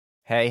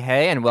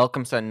Hey, and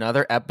welcome to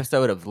another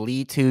episode of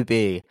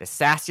Lee2B, the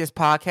sassiest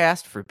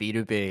podcast for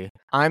B2B.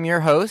 I'm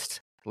your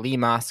host, Lee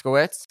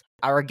Moskowitz.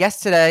 Our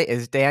guest today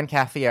is Dan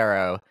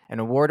Cafiero, an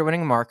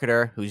award-winning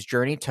marketer whose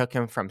journey took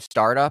him from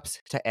startups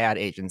to ad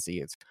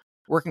agencies,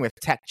 working with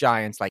tech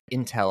giants like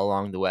Inte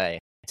along the way.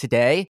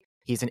 Today,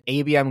 he's an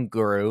ABM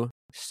guru,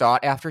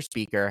 sought-after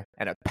speaker,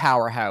 and a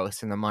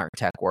powerhouse in the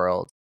Martech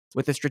world.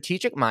 With a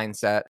strategic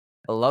mindset,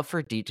 a love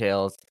for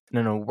details, and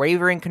an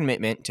unwavering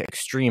commitment to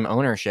extreme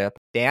ownership,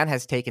 Dan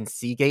has taken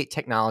Seagate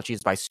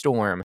Technologies by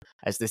storm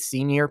as the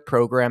senior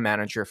program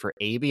manager for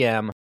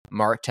ABM,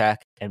 Martech,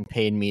 and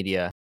Paid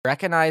Media.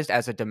 Recognized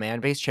as a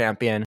Demandbase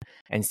champion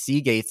and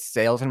Seagate's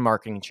sales and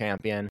marketing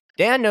champion,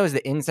 Dan knows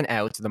the ins and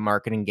outs of the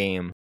marketing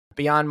game.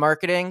 Beyond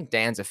marketing,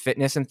 Dan's a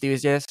fitness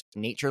enthusiast,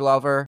 nature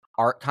lover,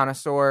 art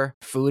connoisseur,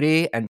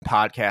 foodie, and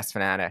podcast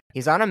fanatic.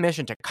 He's on a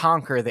mission to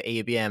conquer the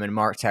ABM and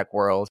Martech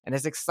world and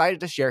is excited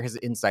to share his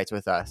insights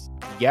with us.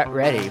 Get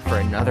ready for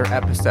another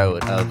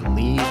episode of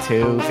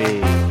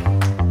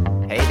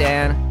Lee2B. Hey,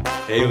 Dan.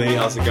 Hey, Lee.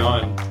 How's it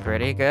going?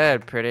 Pretty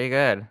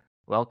good.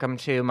 Welcome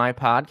to my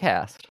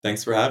podcast.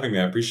 Thanks for having me.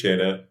 I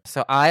appreciate it.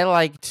 So I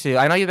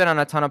know you've been on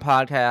a ton of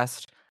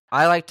podcasts.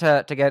 I like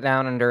to get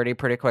down and dirty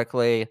pretty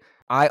quickly.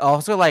 I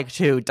also like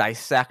to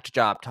dissect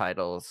job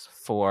titles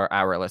for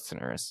our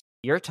listeners.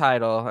 Your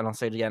title, and I'll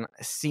say it again,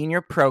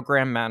 Senior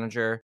Program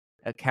Manager,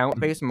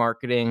 Account-Based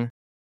Marketing,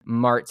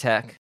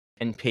 Martech,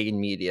 and Paid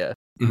Media.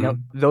 Now,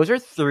 those are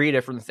three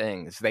different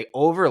things. They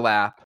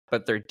overlap,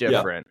 but they're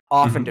different. Yeah.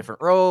 Often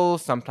different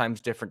roles,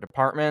 sometimes different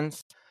departments.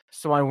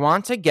 So I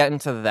want to get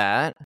into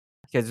that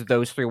because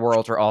those three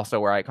worlds are also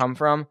where I come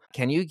from.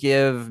 Can you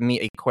give me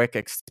a quick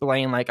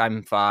explain like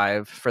I'm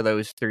five for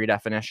those three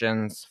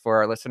definitions for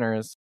our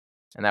listeners?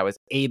 And that was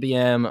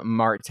ABM,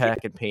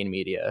 Martech, and Paid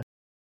Media.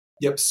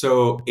 Yep.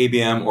 So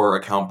ABM, or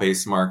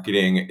account-based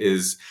marketing,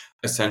 is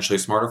essentially a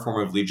smarter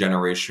form of lead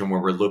generation where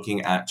we're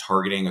looking at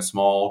targeting a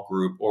small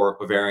group or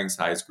a varying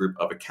size group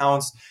of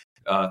accounts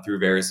through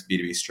various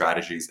B2B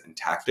strategies and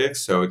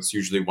tactics. So it's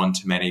usually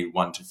one-to-many,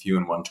 one-to-few,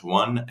 and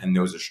one-to-one. And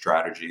those are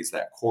strategies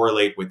that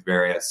correlate with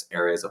various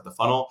areas of the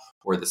funnel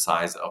or the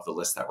size of the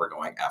list that we're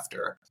going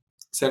after.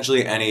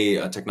 Essentially, any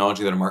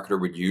technology that a marketer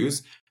would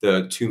use,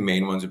 the two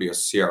main ones would be a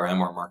CRM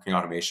or marketing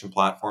automation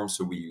platform.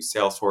 So we use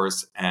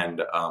Salesforce and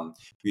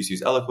we used to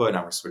use Eloqua.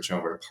 Now we're switching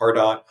over to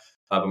Pardot.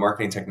 But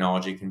marketing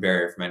technology can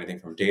vary from anything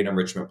from data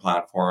enrichment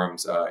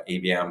platforms,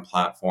 ABM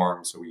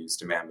platforms. So we use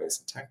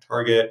Demandbase and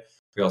TechTarget.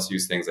 We also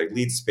use things like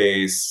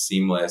LeadSpace,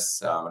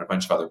 Seamless, and a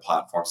bunch of other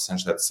platforms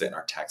essentially that sit in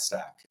our tech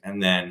stack.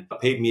 And then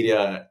paid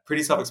media,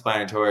 pretty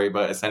self-explanatory,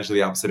 but essentially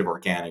the opposite of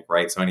organic,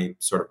 right? So any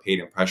sort of paid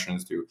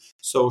impressions through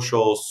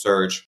social,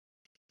 search,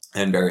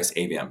 and various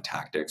ABM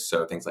tactics.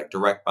 So things like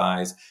direct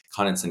buys,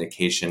 content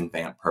syndication,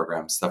 BANT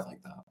programs, stuff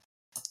like that.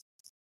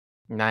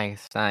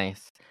 Nice.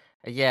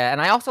 Yeah,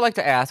 and I also like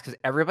to ask, because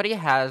everybody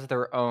has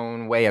their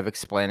own way of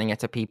explaining it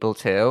to people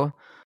too,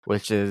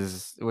 which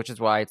is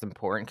why it's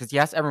important. Because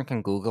yes, everyone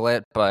can Google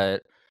it,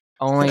 but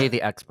only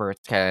the experts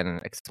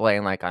can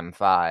explain like I'm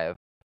five.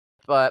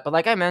 But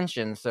like I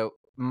mentioned, so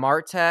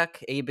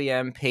Martech,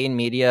 ABM, Paid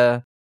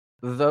Media,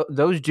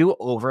 those do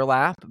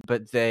overlap,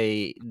 but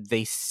they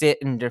sit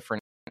in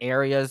different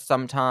areas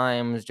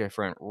sometimes,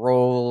 different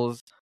roles.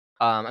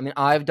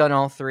 I've done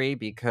all three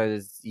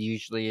because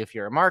usually if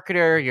you're a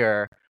marketer,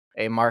 you're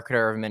a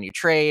marketer of many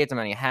trades and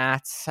many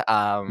hats,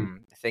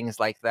 things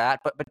like that.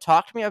 But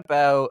talk to me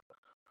about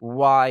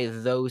why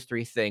those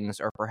three things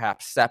are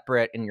perhaps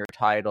separate in your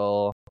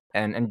title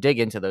and dig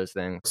into those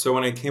things. So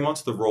when I came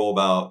onto the role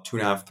about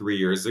 2.5, 3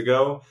 years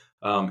ago,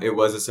 it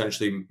was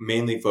essentially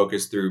mainly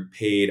focused through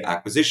paid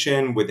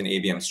acquisition with an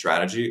ABM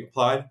strategy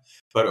applied.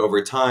 But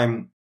over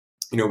time,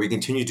 we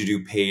continued to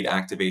do paid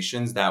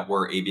activations that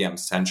were ABM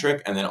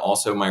centric. And then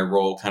also my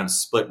role kind of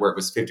split where it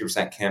was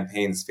 50%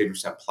 campaigns,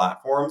 50%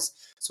 platforms.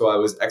 So I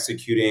was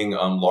executing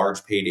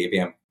large paid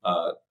ABM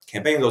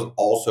campaigns, those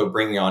also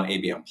bringing on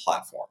ABM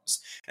platforms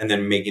and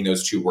then making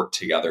those two work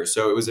together.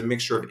 So it was a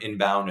mixture of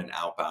inbound and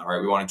outbound, right?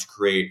 We wanted to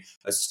create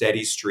a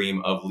steady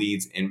stream of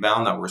leads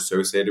inbound that were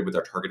associated with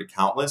our target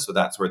account list. So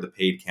that's where the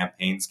paid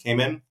campaigns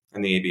came in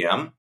the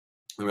ABM.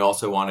 And we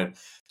also wanted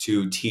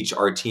to teach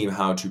our team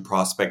how to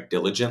prospect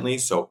diligently.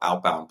 So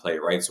outbound play,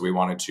 right? So we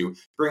wanted to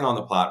bring on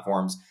the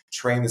platforms,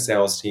 train the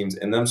sales teams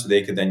in them so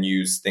they could then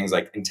use things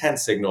like intent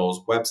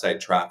signals, website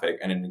traffic,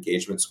 and an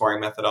engagement scoring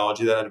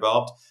methodology that I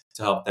developed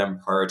to help them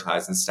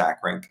prioritize and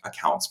stack rank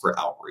accounts for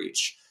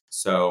outreach.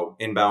 So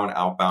inbound,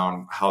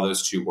 outbound, how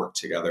those two work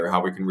together,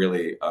 how we can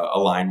really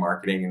align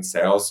marketing and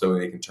sales so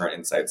they can turn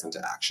insights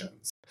into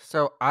actions.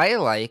 So I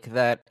like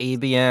that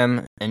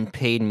ABM and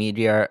paid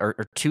media are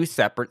two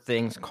separate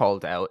things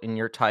called out in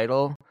your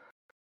title,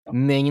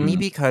 mainly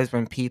because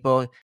when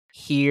people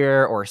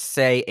hear or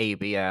say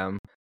ABM,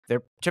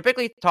 they're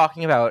typically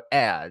talking about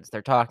ads.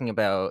 They're talking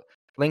about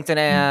LinkedIn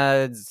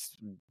ads,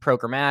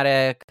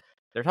 programmatic.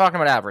 They're talking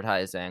about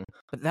advertising,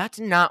 but that's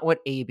not what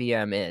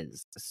ABM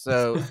is.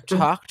 So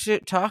talk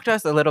to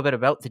us a little bit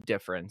about the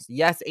difference.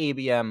 Yes,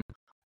 ABM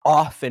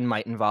often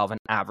might involve an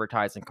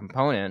advertising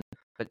component,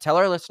 but tell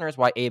our listeners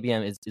why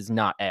ABM is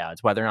not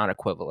ads, why they're not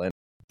equivalent.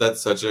 That's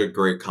such a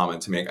great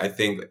comment to make. I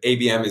think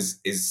ABM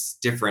is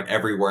different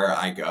everywhere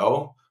I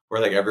go, or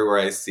like everywhere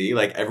I see.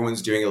 Like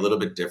everyone's doing it a little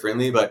bit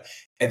differently. But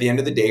at the end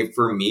of the day,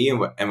 for me, and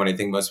what I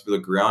think most people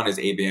agree on is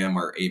ABM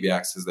or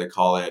ABX as they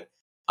call it.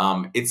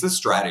 It's a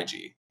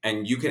strategy.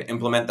 And you can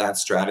implement that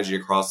strategy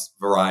across a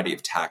variety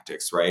of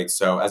tactics, right?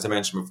 So as I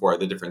mentioned before,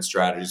 the different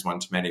strategies,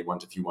 one-to-many,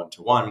 one-to-few,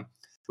 one-to-one.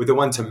 With the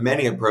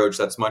one-to-many approach,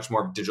 that's much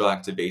more of digital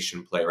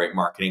activation play, right?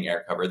 Marketing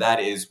air cover. That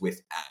is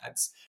with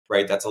ads,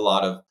 right? That's a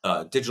lot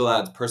of digital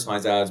ads,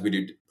 personalized ads. We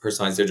do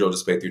personalized digital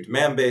display through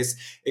Demandbase.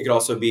 It could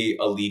also be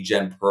a lead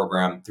gen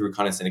program through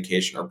content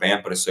syndication or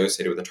BAM, but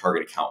associated with a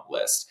target account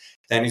list.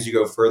 Then as you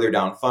go further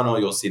down funnel,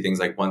 you'll see things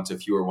like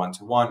one-to-few or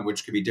one-to-one,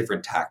 which could be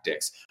different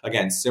tactics.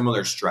 Again,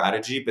 similar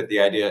strategy, but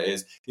the idea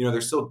is,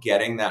 they're still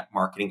getting that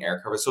marketing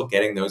air cover, still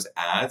getting those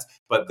ads,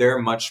 but they're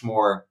much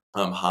more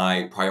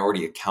high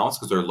priority accounts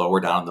because they're lower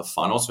down the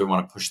funnel. So we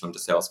want to push them to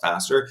sales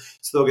faster.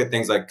 So they'll get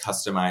things like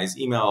customized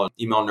email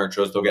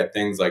nurtures. They'll get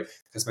things like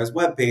customized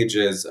web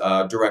pages,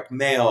 direct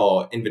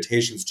mail,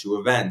 invitations to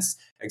events,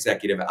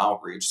 executive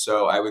outreach.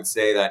 So I would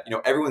say that,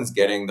 everyone's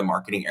getting the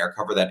marketing air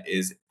cover that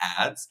is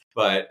ads,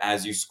 but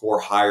as you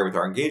score higher with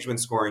our engagement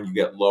scoring, you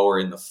get lower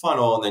in the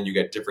funnel, and then you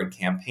get different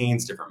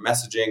campaigns, different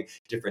messaging,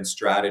 different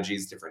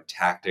strategies, different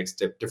tactics,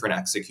 different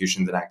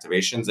executions and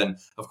activations. And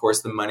of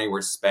course, the money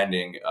we're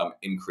spending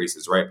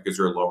increases, right? Because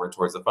you're lower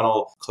towards the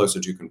funnel, closer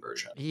to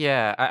conversion.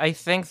 Yeah, I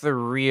think the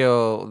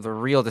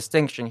real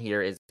distinction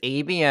here is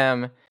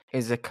ABM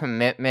is a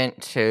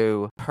commitment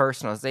to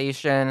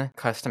personalization,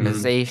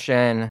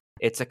 customization.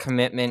 It's a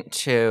commitment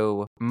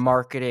to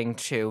marketing,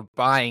 to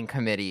buying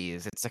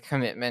committees. It's a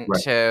commitment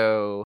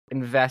to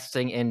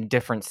investing in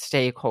different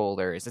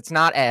stakeholders. It's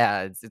not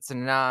ads. It's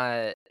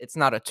not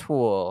a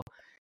tool.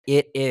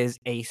 It is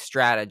a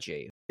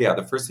strategy. Yeah,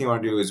 the first thing you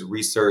want to do is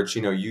research,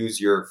 use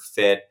your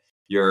fit,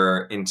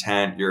 your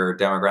intent, your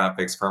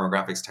demographics,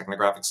 firmographics,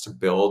 technographics to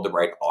build the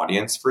right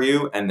audience for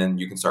you. And then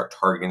you can start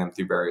targeting them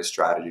through various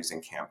strategies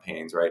and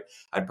campaigns, right?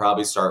 I'd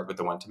probably start with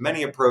the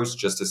one-to-many approach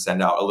just to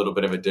send out a little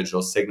bit of a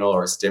digital signal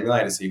or a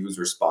stimuli to see who's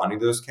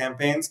responding to those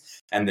campaigns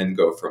and then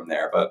go from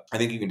there. But I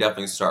think you can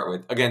definitely start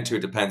with, again, too,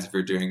 it depends if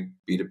you're doing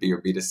B2B or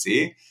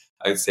B2C.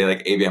 I'd say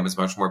like ABM is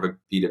much more of a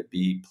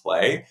B2B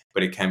play,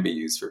 but it can be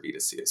used for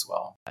B2C as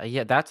well.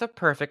 Yeah, that's a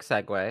perfect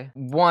segue.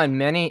 One,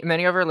 many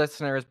of our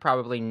listeners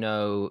probably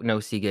know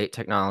Seagate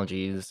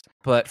technologies,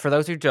 but for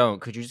those who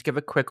don't, could you just give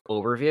a quick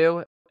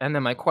overview? And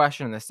then my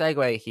question in the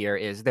segue here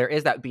is there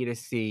is that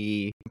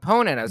B2C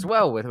component as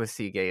well with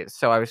Seagate.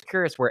 So I was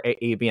curious where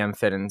ABM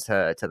fit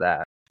into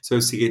that. So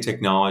Seagate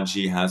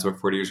Technology has over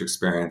 40 years of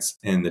experience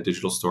in the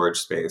digital storage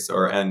space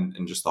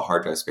and just the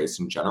hard drive space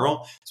in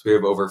general. So we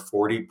have over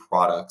 40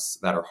 products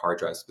that are hard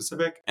drive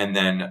specific. And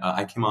then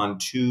I came on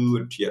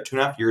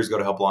 2.5 years ago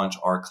to help launch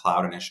our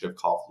cloud initiative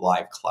called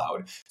Live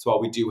Cloud. So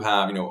while we do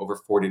have, over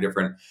 40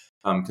 different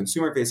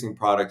consumer-facing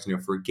products,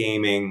 for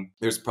gaming,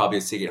 there's probably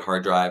a Seagate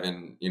hard drive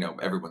in,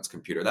 everyone's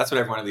computer. That's what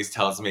everyone at least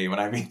tells me when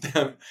I meet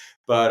them.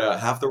 But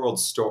half the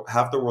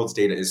world's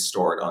data is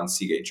stored on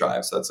Seagate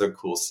drives. So that's a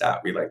cool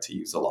stat we like to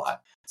use a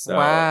lot. So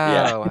wow.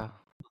 Yeah.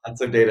 Lots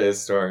of data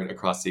is stored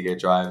across Seagate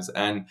drives,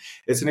 and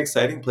it's an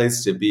exciting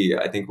place to be.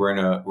 I think we're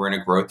in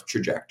a growth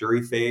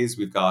trajectory phase.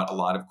 We've got a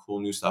lot of cool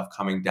new stuff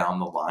coming down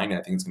the line, and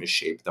I think it's going to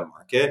shape the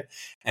market.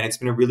 And it's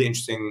been a really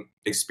interesting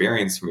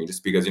experience for me,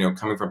 just because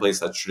coming from a place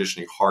that's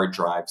traditionally hard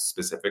drive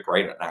specific,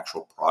 right, an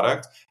actual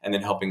product, and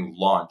then helping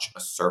launch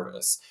a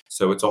service.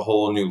 So it's a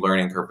whole new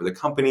learning curve for the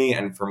company,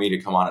 and for me to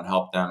come on and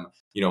help them,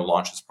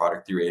 launch this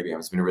product through ABM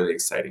has been a really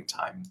exciting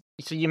time.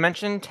 So you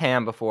mentioned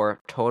TAM before,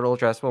 total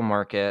addressable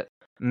market.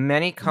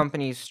 Many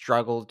companies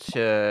struggle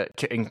to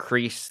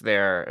increase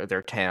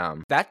their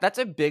TAM. That's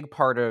a big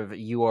part of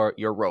your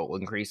role,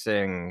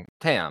 increasing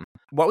TAM.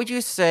 What would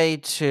you say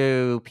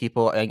to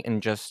people,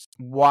 and just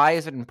why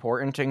is it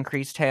important to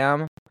increase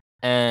TAM?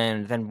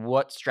 And then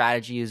what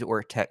strategies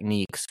or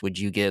techniques would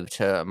you give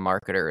to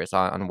marketers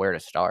on where to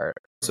start?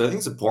 So I think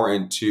it's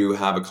important to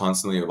have a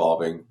constantly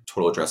evolving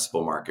total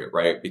addressable market,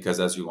 right?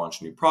 Because as you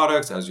launch new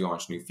products, as you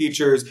launch new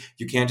features,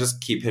 you can't just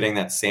keep hitting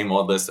that same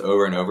old list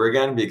over and over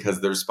again, because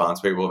the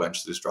response rate will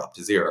eventually just drop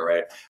to zero,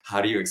 right?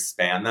 How do you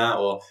expand that?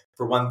 Well,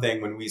 for one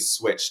thing, when we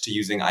switched to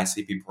using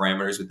ICP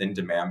parameters within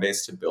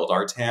Demandbase to build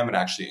our TAM, it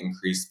actually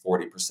increased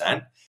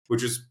 40%,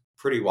 which was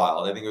pretty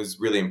wild. I think it was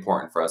really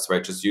important for us,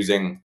 right? Just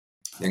using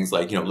things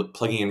like,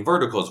 plugging in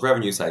verticals,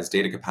 revenue size,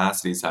 data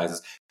capacity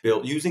sizes,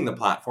 using the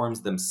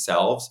platforms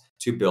themselves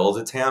to build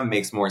a TAM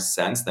makes more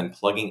sense than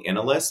plugging in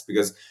a list,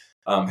 because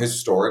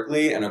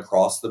historically and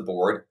across the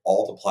board,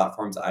 all the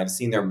platforms I've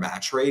seen, their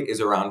match rate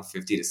is around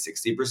 50 to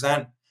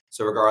 60%.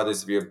 So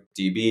regardless if you have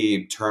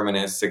DB,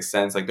 Terminus,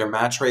 6sense, like their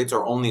match rates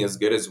are only as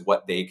good as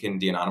what they can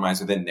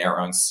de-anonymize within their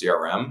own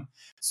CRM.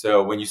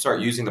 So when you start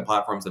using the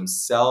platforms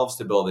themselves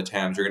to build the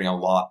TAMs, you're getting a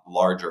lot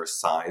larger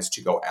size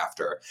to go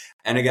after.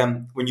 And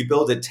again, when you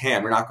build a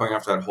TAM, you're not going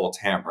after that whole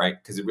TAM, right?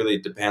 Because it really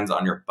depends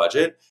on your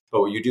budget. But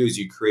what you do is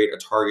you create a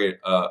target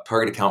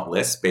account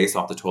list based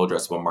off the total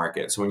addressable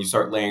market. So when you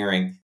start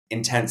layering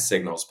intent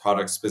signals,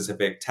 product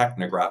specific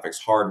technographics,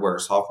 hardware,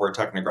 software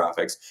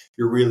technographics,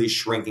 you're really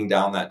shrinking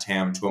down that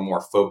TAM to a more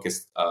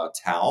focused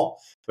TAL.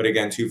 But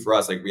again, too, for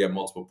us, like we have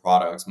multiple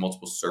products,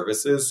 multiple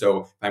services.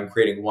 So if I'm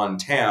creating one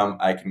TAM,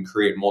 I can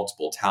create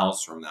multiple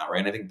TALs from that, right?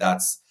 And I think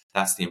that's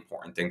the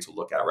important thing to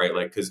look at, right?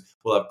 Like, because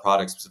we'll have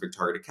product specific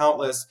target account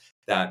lists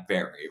that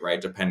vary, right?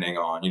 Depending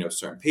on,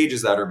 certain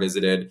pages that are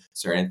visited,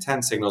 certain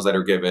intent signals that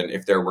are given.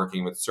 If they're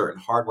working with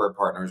certain hardware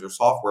partners or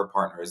software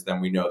partners,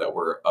 then we know that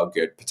we're a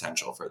good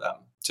potential for them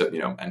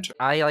to, enter.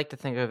 I like to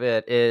think of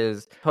it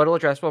as total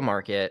addressable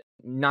market.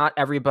 Not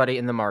everybody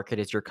in the market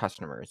is your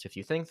customers. If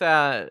you think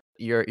that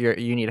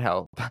you need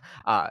help,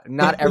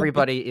 not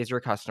everybody is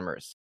your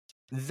customers.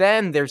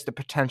 Then there's the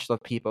potential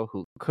of people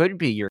who could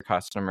be your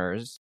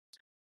customers,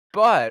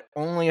 but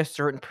only a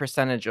certain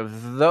percentage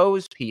of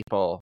those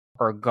people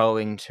are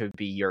going to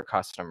be your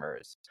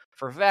customers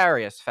for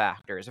various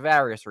factors,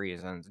 various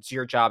reasons. It's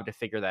your job to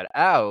figure that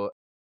out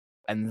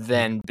and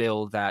then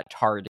build that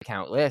target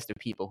account list of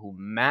people who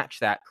match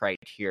that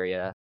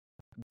criteria.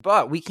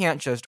 But we can't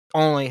just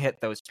only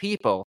hit those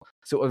people.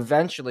 So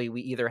eventually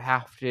we either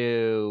have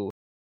to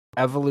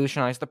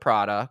evolutionize the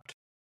product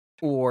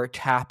or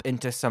tap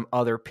into some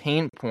other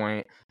pain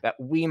point that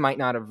we might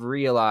not have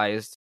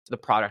realized the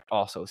product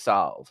also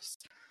solves.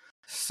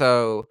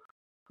 So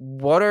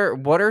what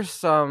are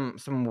some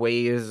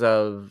ways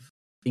of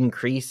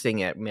increasing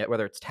it,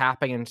 whether it's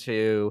tapping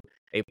into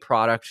a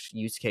product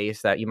use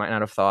case that you might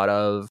not have thought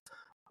of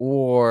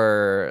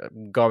or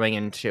going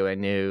into a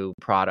new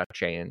product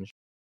change?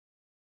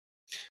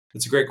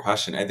 It's a great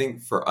question. I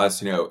think for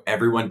us,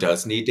 everyone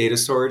does need data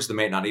storage. They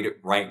might not need it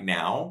right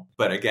now,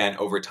 but again,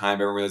 over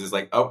time, everyone is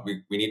like, oh,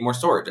 we need more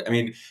storage. I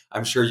mean,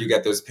 I'm sure you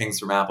get those pings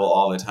from Apple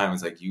all the time.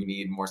 It's like, you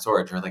need more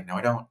storage. You're like, no,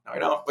 I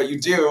don't, but you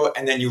do.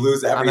 And then you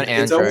lose everything. I'm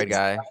an Android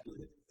guy.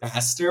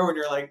 Faster when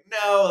you're like,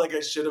 no, like I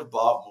should have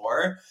bought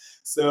more.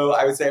 So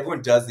I would say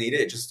everyone does need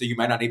it, just so you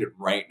might not need it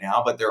right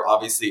now, but there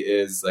obviously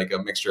is like a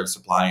mixture of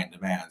supply and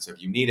demand. So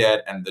if you need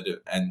it and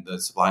the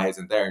supply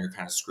isn't there, you're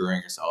kind of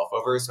screwing yourself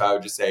over. So I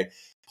would just say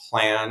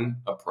plan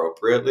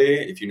appropriately.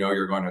 If you know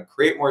you're going to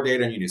create more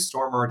data and you need to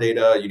store more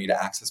data, you need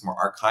to access more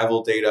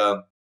archival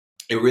data.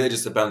 It really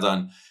just depends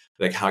on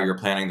like how you're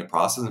planning the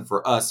process. And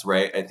for us,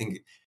 right, I think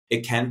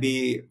it can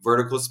be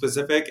vertical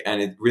specific,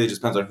 and it really just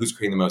depends on who's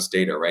creating the most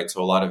data, right?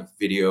 So a lot of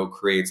video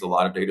creates a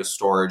lot of data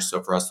storage.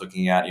 So for us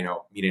looking at,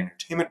 media and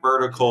entertainment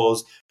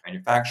verticals,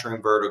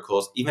 manufacturing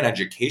verticals, even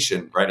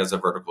education, right, as a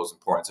vertical is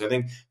important. So I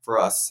think for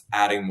us,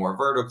 adding more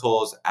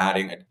verticals,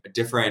 adding a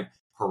different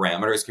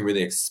parameters can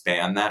really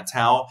expand that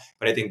TAL.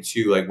 But I think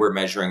too, like we're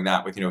measuring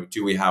that with,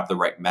 do we have the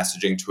right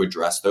messaging to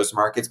address those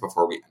markets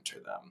before we enter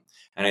them?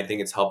 And I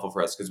think it's helpful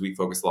for us because we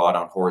focus a lot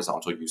on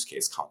horizontal use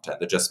case content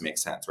that just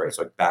makes sense, right?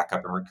 So like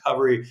backup and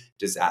recovery,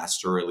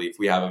 disaster relief.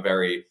 We have a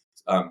very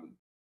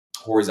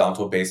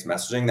horizontal based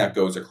messaging that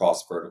goes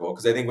across vertical.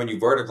 Because I think when you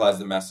verticalize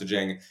the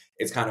messaging,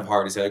 it's kind of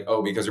hard to say like,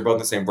 oh, because you're both in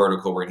the same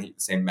vertical, we're going to hit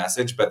the same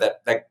message. But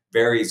that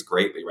varies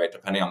greatly, right?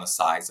 Depending on the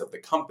size of the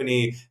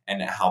company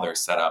and how they're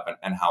set up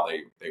and how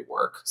they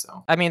work.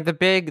 So I mean, the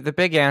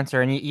big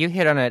answer, and you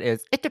hit on it,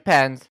 is it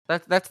depends.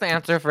 That's the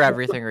answer for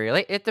everything,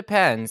 really. It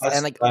depends.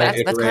 And like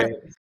that's kind of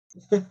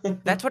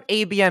that's what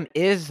ABM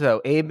is, though.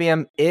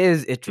 ABM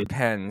is it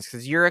depends,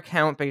 because your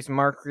account-based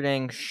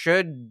marketing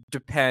should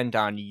depend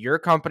on your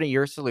company,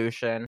 your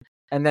solution,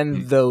 and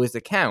then those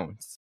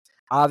accounts.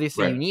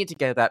 Obviously, you need to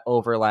get that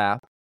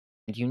overlap,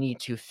 and you need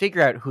to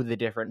figure out who the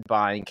different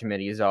buying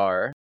committees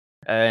are.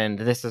 And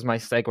this is my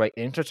segue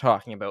into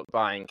talking about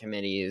buying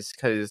committees,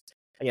 because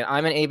again,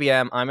 I'm in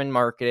ABM, I'm in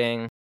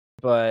marketing,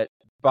 but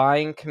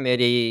buying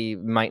committee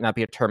might not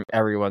be a term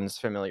everyone's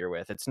familiar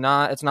with. It's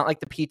not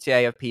like the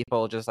PTA of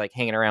people just like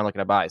hanging around looking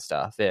to buy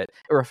stuff. It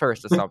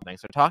refers to something.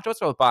 So talk to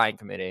us about buying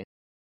committee.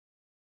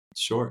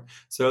 Sure.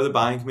 So the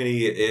buying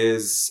committee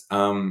is,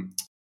 I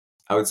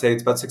would say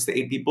it's about 6 to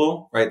 8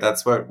 people, right?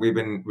 That's what we've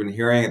been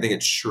hearing. I think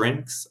it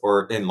shrinks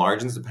or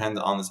enlarges, depends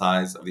on the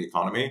size of the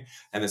economy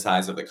and the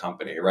size of the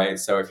company, right?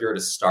 So if you're at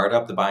a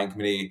startup, the buying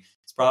committee,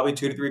 it's probably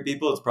 2 to 3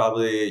 people. It's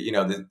probably,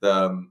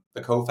 the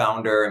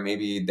co-founder and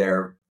maybe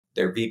their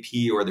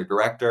VP or their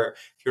director.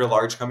 If you're a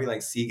large company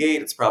like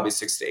Seagate, it's probably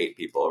 6 to 8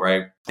 people,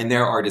 right? And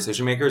there are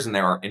decision makers and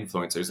there are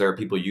influencers. There are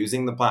people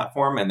using the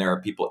platform and there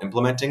are people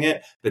implementing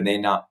it, but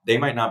they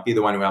might not be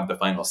the one who have the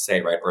final say,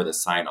 right? Or the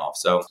sign off.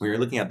 So when you're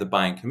looking at the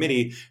buying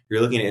committee,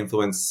 you're looking to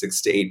influence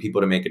 6 to 8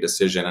 people to make a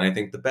decision. And I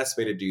think the best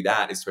way to do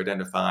that is to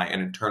identify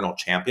an internal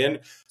champion,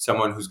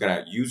 someone who's going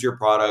to use your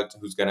product,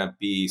 who's going to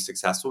be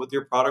successful with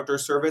your product or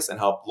service and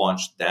help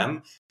launch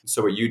them.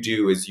 So what you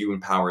do is you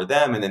empower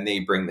them and then they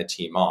bring the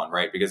team on,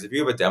 right? Because if you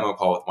have a demo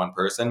call with one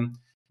person,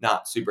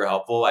 not super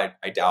helpful.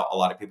 I doubt a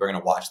lot of people are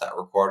going to watch that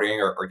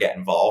recording or get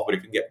involved. But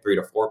if you can get 3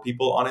 to 4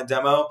 people on a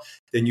demo,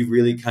 then you've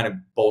really kind of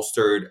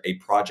bolstered a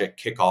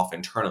project kickoff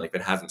internally if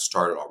it hasn't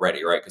started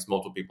already, right? Because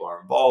multiple people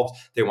are involved.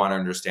 They want to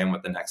understand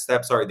what the next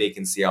steps are. They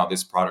can see how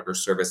this product or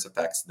service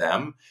affects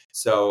them.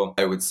 So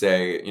I would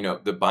say,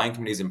 the buying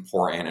committee is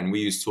important. And we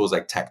use tools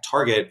like Tech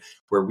Target,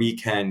 where we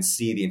can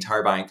see the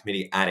entire buying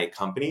committee at a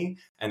company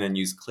and then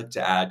use click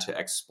to add to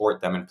export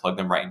them and plug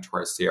them right into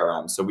our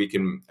CRM. So we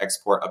can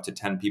export up to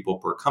 10 people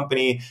per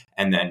company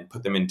and then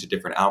put them into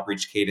different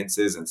outreach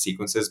cadences and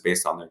sequences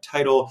based on their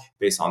title,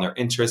 based on their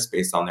interests,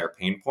 based on their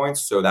pain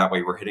points. So that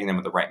way we're hitting them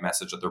with the right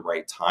message at the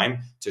right time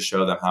to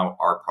show them how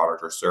our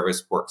product or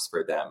service works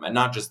for them. And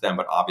not just them,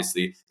 but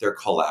obviously their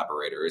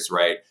collaborators,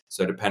 right?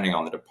 So depending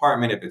on the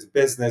department, if it's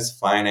business,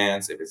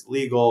 finance, if it's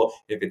legal,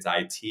 if it's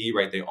IT,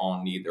 right? They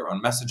all need their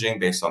own messaging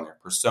based on their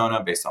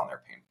persona, based on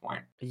their pain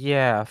point.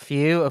 Yeah,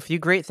 a few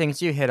great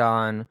things you hit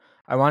on.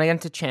 I want to get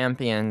into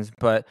champions,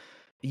 but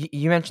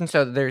you mentioned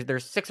so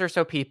there's 6 or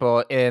so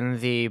people in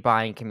the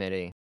buying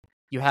committee.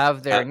 You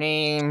have their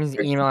names,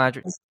 email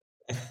address.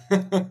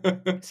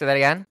 Say that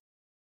again?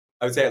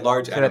 I would say at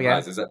large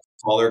enterprises, at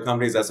smaller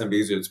companies,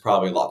 SMBs, it's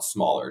probably a lot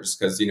smaller just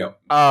because, one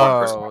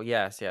person. Oh,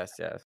 yes.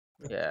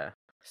 Yeah.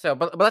 So,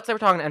 but let's say we're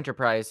talking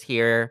enterprise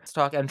here. Let's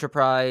talk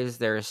enterprise.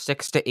 There's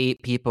 6 to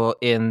 8 people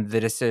in the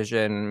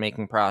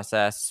decision-making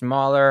process.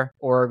 Smaller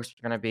orgs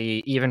are going to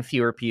be even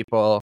fewer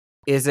people.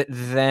 Is it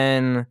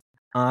then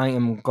I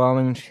am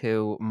going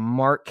to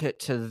market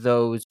to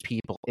those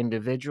people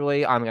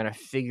individually? I'm going to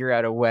figure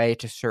out a way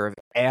to serve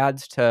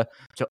ads to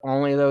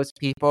only those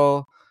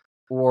people?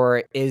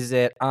 Or is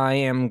it I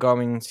am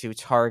going to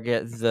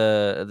target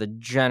the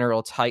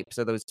general types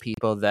of those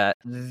people that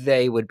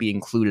they would be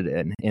included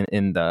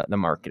in the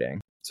marketing?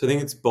 So I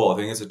think it's both.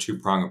 I think it's a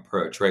 2-pronged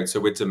approach, right? So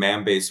with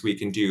Demandbase, we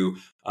can do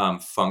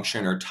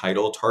function or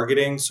title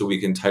targeting. So we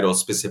can title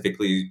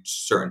specifically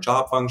certain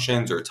job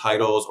functions or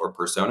titles or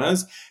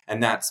personas.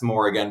 And that's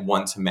more, again,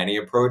 one-to-many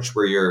approach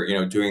where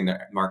you're, doing the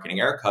marketing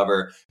air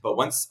cover. But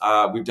once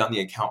we've done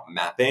the account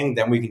mapping,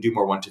 then we can do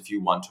more one-to-few,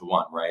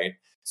 one-to-one, right?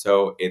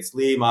 So it's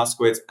Lee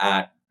Moskowitz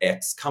at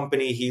X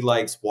company. He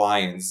likes Y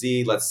and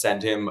Z. Let's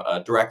send him a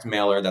direct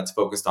mailer that's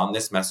focused on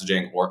this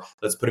messaging, or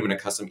let's put him in a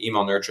custom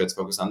email nurture that's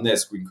focused on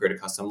this. We can create a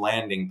custom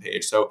landing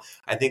page. So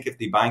I think if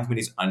the buying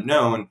committee is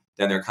unknown,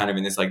 then they're kind of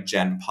in this like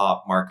gen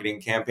pop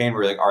marketing campaign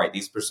where you're like, all right,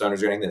 these personas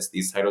are getting this,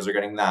 these titles are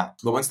getting that.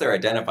 But once they're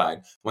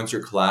identified, once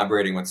you're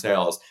collaborating with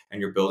sales and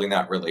you're building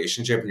that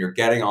relationship and you're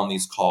getting on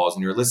these calls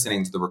and you're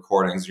listening to the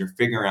recordings, you're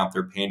figuring out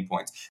their pain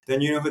points,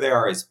 then you know who they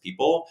are as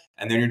people.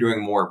 And then you're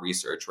doing more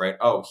research, right?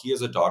 Oh, he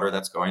has a daughter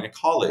that's going to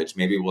college.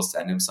 Maybe we'll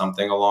send him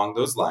something along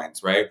those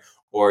lines, right?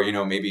 Or,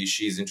 maybe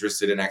she's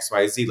interested in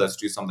XYZ. Let's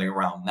do something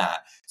around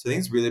that. So I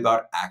think it's really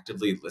about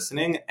actively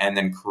listening and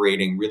then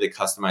creating really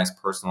customized,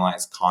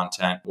 personalized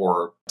content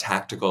or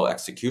tactical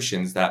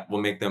executions that will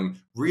make them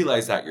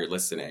realize that you're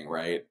listening,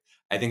 right?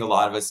 I think a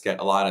lot of us get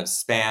a lot of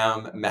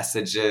spam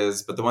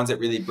messages, but the ones that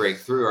really break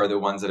through are the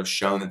ones that have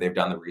shown that they've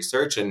done the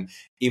research. And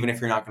even if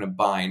you're not going to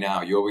buy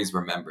now, you always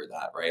remember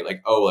that, right?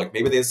 Like,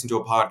 maybe they listened to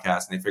a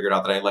podcast and they figured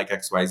out that I like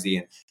XYZ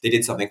and they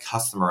did something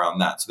custom around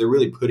that. So they're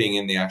really putting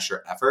in the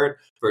extra effort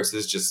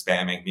versus just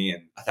spamming me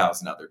and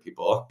 1,000 other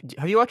people.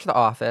 Have you watched The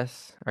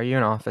Office? Are you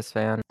an Office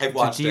fan? I've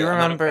watched it. Do you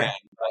remember? I'm not a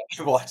fan,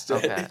 but I've watched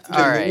it. Okay.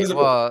 All right.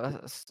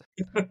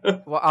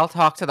 Well, I'll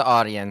talk to the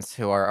audience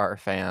who are our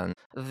fans.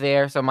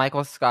 So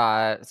Michael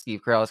Scott,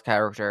 Steve Carell's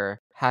character,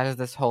 has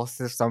this whole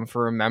system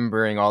for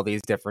remembering all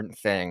these different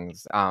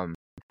things.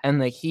 And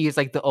like he's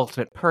like the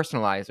ultimate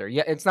personalizer.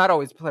 Yeah, it's not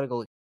always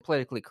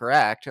politically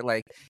correct.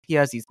 Like he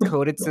has these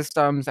coded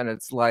systems, and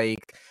it's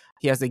like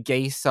he has a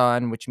gay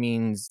son, which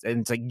means,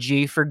 and it's like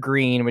G for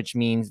green, which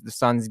means the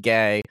son's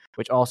gay,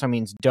 which also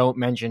means don't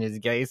mention his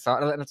gay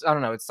son. I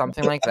don't know, it's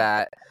something like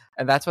that.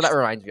 And that's what that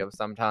reminds me of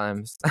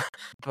sometimes.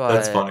 But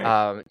that's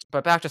funny.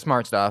 But back to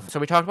smart stuff. So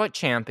we talked about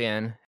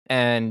champion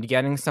and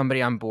getting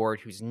somebody on board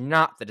who's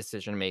not the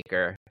decision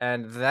maker.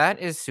 And that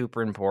is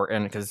super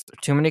important because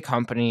too many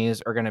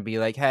companies are going to be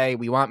like, hey,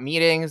 we want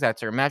meetings.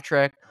 That's our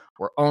metric.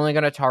 We're only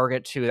going to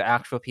target to the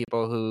actual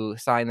people who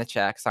sign the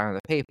check, sign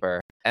the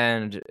paper.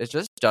 And it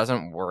just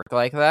doesn't work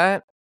like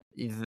that.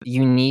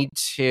 You need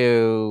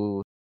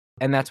to,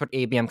 and that's what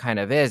ABM kind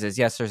of is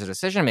yes, there's the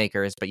decision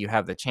makers, but you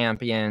have the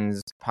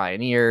champions,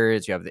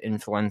 pioneers, you have the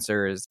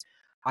influencers.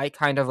 I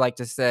kind of like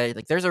to say,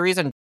 like, there's a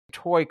reason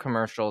toy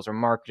commercials are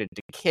marketed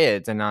to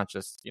kids and not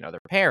just, their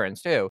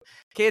parents too.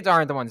 Kids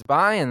aren't the ones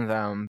buying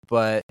them,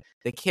 but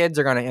the kids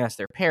are going to ask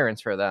their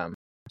parents for them.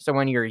 So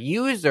when your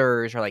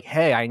users are like,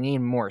 hey, I need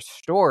more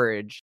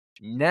storage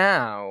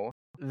now,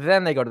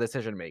 then they go to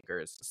decision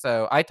makers.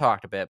 So I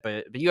talked a bit,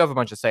 but you have a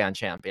bunch to say on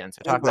champions.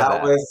 So talk about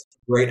that. That was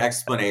a great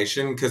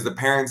explanation because the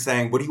parents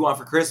saying, what do you want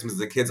for Christmas?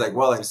 The kid's like,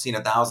 well, I've seen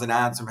 1,000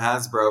 ads from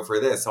Hasbro for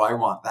this, so I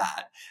want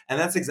that. And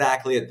that's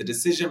exactly it. The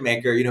decision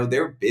maker,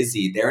 they're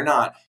busy. They're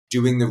not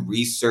doing the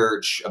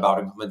research about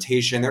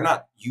implementation. They're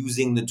not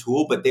using the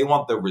tool, but they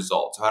want the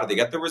result. So how do they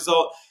get the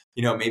result?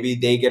 maybe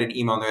they get an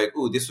email and they're like,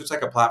 ooh, this looks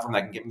like a platform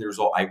that can give me the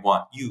result I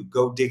want. You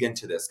go dig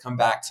into this, come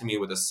back to me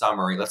with a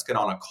summary. Let's get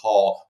on a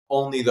call,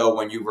 only though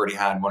when you've already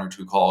had 1 or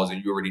 2 calls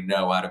and you already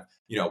know out of,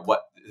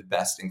 what the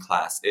best in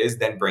class is,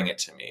 then bring it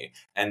to me.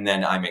 And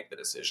then I make the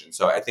decision.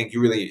 So I think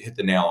you really hit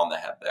the nail on the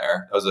head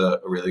there. That was a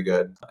really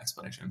good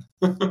explanation.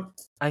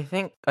 I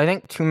think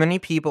too many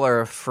people are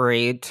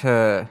afraid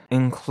to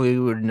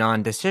include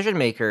non-decision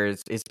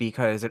makers is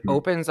because it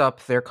opens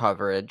up their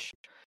coverage.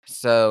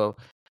 So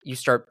you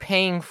start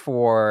paying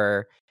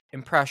for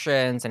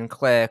impressions and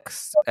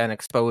clicks and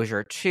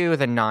exposure to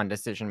the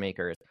non-decision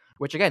makers,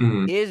 which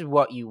again is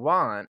what you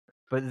want.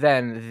 But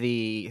then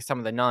some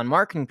of the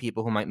non-marketing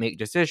people who might make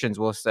decisions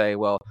will say,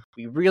 well,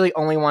 we really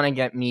only want to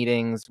get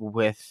meetings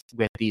with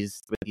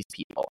these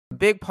people. A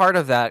big part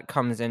of that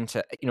comes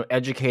into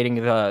educating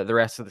the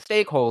rest of the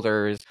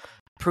stakeholders,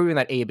 proving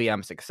that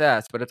ABM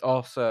success, but it's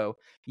also,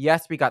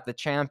 yes, we got the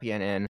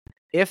champion in.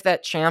 If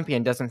that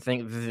champion doesn't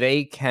think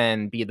they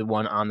can be the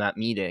one on that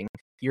meeting,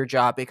 your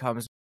job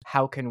becomes,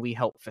 how can we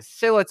help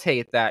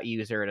facilitate that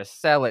user to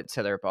sell it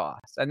to their boss?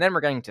 And then we're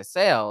getting to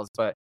sales,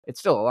 but it's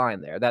still a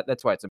line there.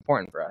 That's why it's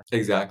important for us.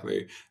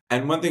 Exactly.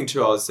 And one thing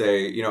too, I'll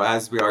say,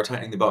 as we are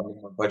tightening the belt,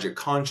 budget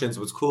conscious,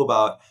 what's cool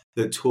about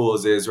the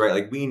tools is, right,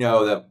 like we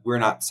know that we're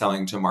not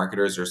selling to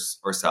marketers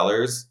or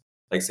sellers,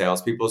 like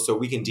salespeople, so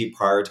we can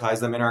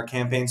deprioritize them in our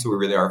campaign. So we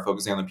really are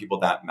focusing on the people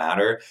that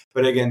matter.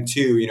 But again,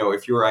 too,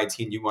 if you're IT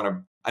and you want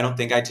to, I don't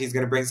think IT is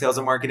going to bring sales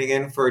and marketing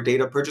in for a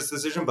data purchase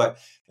decision, but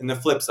in the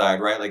flip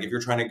side, right? Like if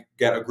you're trying to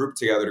get a group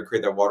together to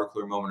create that water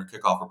cooler moment or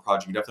kick off a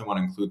project, you definitely want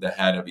to include the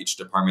head of each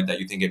department that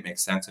you think it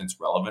makes sense and it's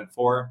relevant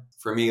for.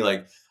 For me,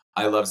 like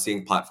I love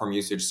seeing platform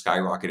usage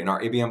skyrocket in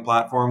our ABM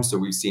platform. So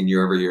we've seen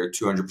year over year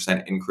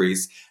 200%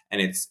 increase.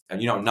 And it's,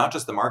 not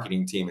just the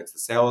marketing team, it's the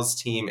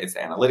sales team, it's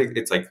analytics,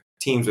 it's like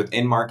teams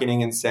within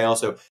marketing and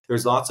sales. So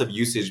there's lots of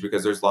usage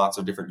because there's lots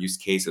of different use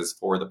cases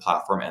for the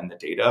platform and the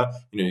data.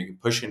 You can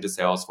push into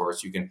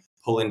Salesforce, you can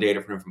pull in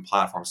data from different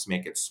platforms to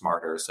make it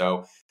smarter.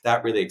 So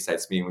that really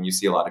excites me when you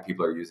see a lot of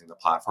people are using the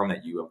platform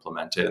that you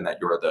implemented and that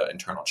you're the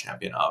internal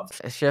champion of.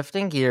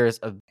 Shifting gears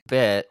a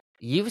bit,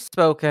 you've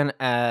spoken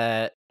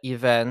at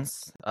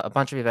events, a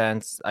bunch of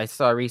events. I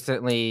saw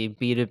recently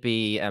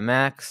B2B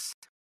MX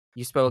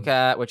you spoke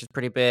at, which is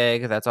pretty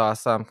big. That's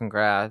awesome.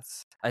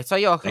 Congrats. I saw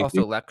you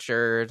also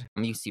lectured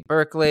UC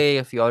Berkeley,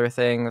 a few other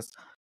things.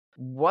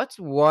 What's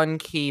one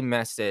key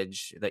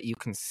message that you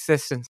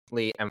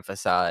consistently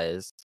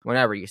emphasize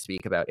whenever you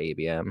speak about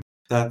ABM?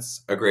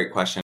 That's a great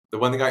question. The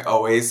one thing I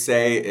always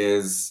say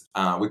is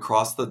we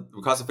cross the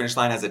finish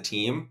line as a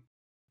team.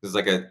 There's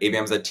like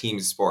ABM's a team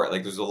sport.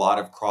 Like there's a lot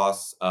of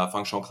cross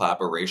functional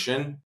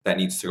collaboration that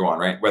needs to go on,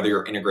 right? Whether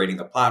you're integrating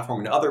the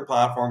platform into other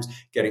platforms,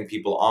 getting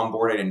people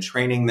onboarded and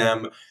training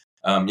them,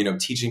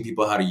 teaching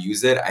people how to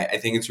use it. I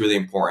think it's really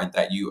important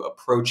that you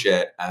approach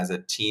it as a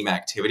team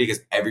activity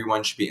because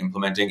everyone should be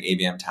implementing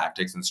ABM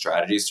tactics and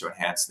strategies to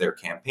enhance their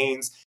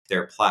campaigns,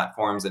 their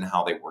platforms, and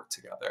how they work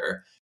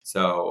together.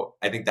 So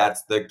I think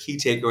that's the key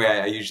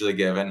takeaway I usually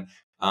give. And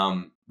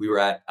we were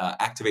at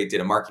Activate did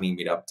a marketing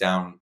meetup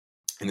down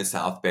in the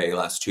South Bay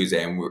last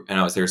Tuesday, and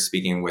I was there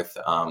speaking with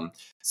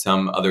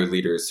some other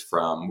leaders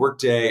from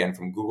Workday and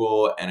from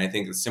Google, and I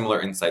think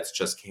similar insights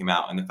just came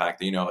out in the fact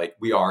that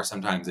we are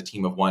sometimes a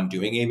team of one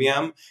doing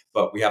ABM,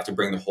 but we have to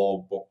bring the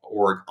whole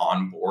org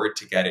on board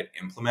to get it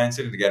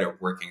implemented and to get it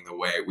working the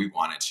way we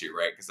want it to,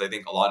 right? Because I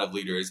think a lot of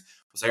leaders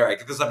will say, all right,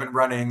 get this up and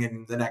running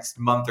in the next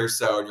month or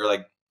so, and you're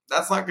like,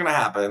 that's not going to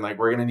happen. Like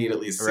we're going to need at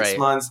least 6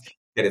 months.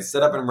 Get it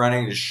set up and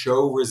running to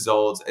show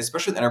results,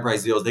 especially with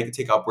enterprise deals. They could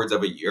take upwards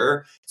of a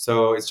year.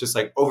 So it's just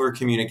like over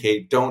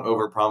communicate, don't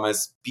over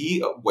promise,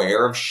 be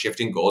aware of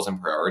shifting goals and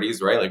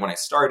priorities, right? Like when I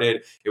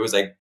started, it was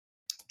like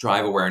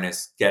drive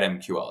awareness, get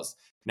MQLs.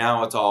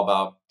 Now it's all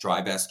about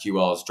drive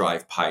SQLs,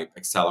 drive pipe,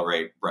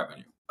 accelerate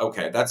revenue.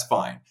 Okay, that's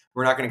fine.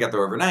 We're not going to get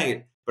there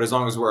overnight, but as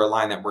long as we're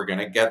aligned that we're going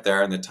to get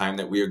there in the time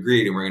that we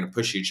agreed and we're going to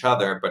push each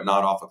other, but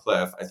not off a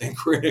cliff, I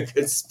think we're in a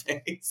good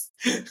space.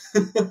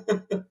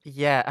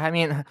 Yeah, I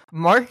mean,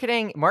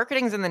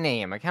 marketing's in the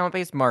name,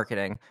 account-based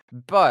marketing,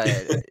 but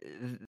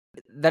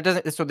that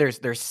doesn't, so there's,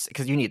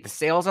 because you need the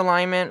sales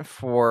alignment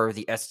for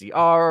the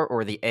SDR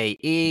or the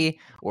AE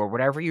or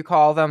whatever you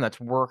call them that's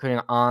working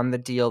on the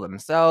deal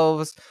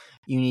themselves.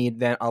 You need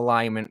then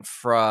alignment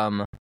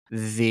from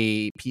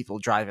the people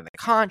driving the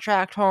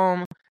contract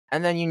home.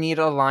 And then you need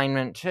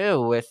alignment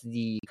too with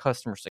the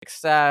customer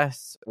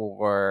success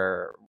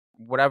or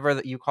whatever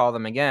that you call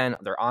them again,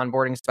 their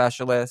onboarding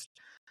specialist,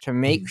 to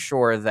make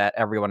sure that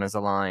everyone is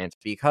aligned.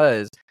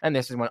 Because, and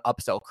this is when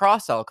upsell,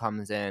 cross-sell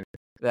comes in,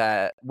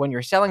 that when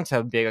you're selling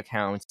to big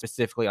accounts,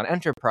 specifically on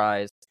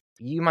enterprise,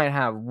 you might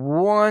have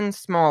one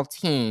small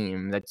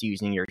team that's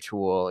using your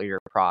tool or your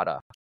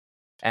product.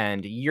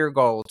 And your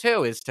goal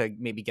too is to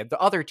maybe get the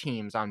other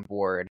teams on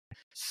board.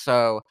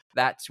 So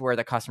that's where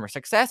the customer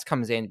success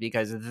comes in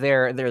because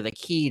they're the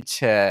key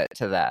to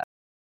that.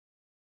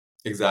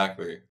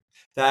 Exactly.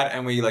 That,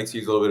 and we like to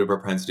use a little bit of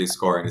propensity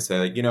scoring to say,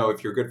 like,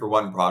 if you're good for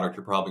one product,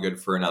 you're probably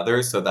good for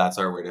another. So that's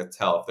our way to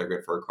tell if they're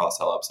good for a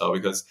cross-sell upsell.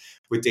 Because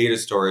with data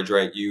storage,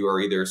 right, you are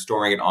either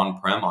storing it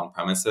on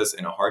premises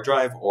in a hard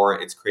drive, or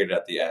it's created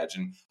at the edge.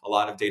 And a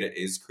lot of data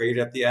is created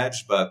at the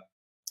edge, but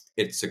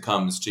it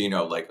succumbs to,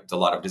 like a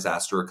lot of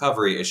disaster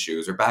recovery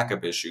issues or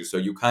backup issues. So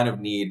you kind of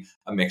need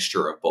a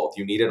mixture of both.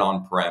 You need it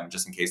on-prem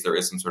just in case there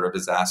is some sort of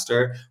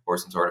disaster or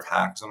some sort of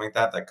hack, something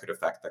like that could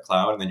affect the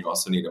cloud. And then you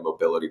also need a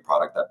mobility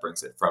product that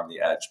brings it from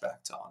the edge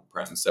back to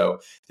on-prem.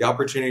 So the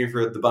opportunity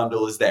for the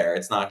bundle is there.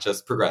 It's not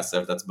just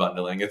Progressive that's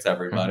bundling, it's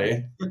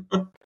everybody.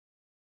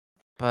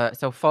 But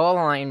so full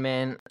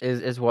alignment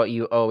is what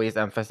you always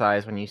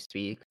emphasize when you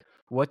speak.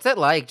 What's it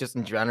like just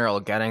in general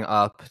getting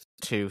up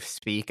to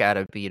speak at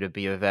a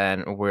B2B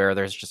event where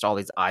there's just all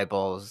these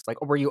eyeballs?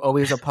 Like, were you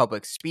always a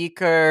public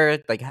speaker?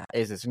 Like,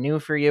 is this new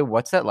for you?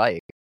 What's it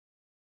like?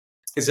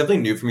 It's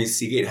definitely new for me.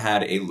 Seagate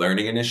had a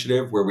learning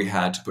initiative where we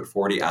had to put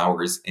 40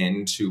 hours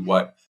into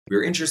what we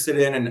were interested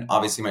in. And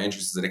obviously my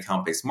interest is in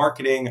account-based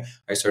marketing.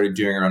 I started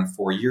doing it around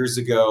 4 years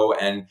ago.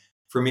 And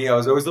for me, I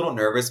was always a little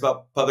nervous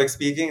about public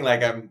speaking.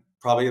 Like, I'm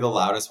probably the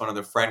loudest one in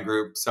the friend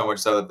group, so much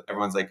so that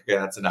everyone's like, okay,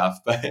 that's enough.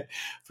 But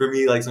for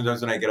me, like sometimes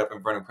when I get up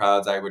in front of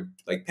crowds, I would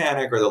like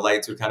panic or the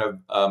lights would kind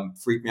of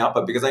freak me out.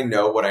 But because I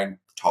know what I'm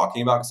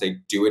talking about, because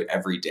I do it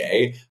every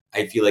day,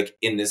 I feel like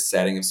in this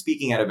setting of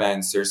speaking at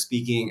events or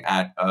speaking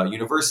at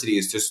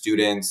universities to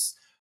students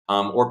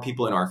or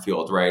people in our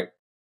field, right,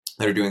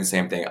 that are doing the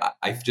same thing,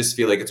 I just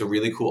feel like it's a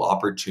really cool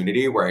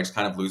opportunity where I just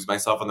kind of lose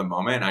myself in the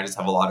moment. And I just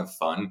have a lot of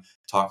fun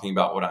talking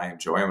about what I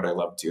enjoy and what I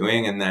love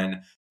doing. And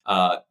then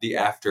the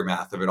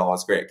aftermath of it all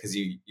is great because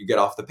you get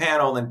off the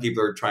panel and then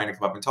people are trying to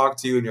come up and talk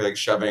to you and you're like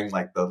shoving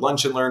like the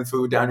lunch and learn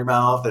food down your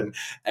mouth and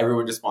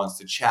everyone just wants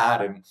to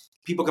chat and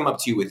people come up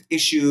to you with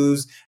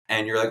issues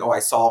and you're like, oh, I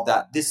solved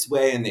that this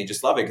way. And they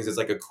just love it because it's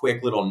like a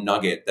quick little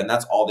nugget. Then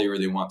that's all they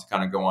really want to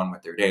kind of go on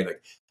with their day.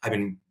 Like, I've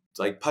been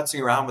like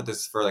putzing around with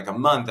this for like a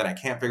month and I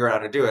can't figure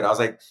out how to do it. I was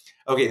like,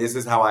 okay, this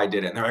is how I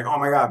did it. And they're like, oh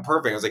my God,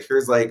 perfect. I was like,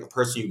 here's like a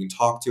person you can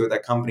talk to at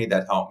that company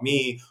that helped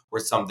me or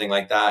something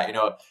like that.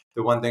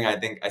 The one thing I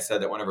think I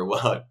said that went over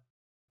well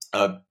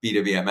at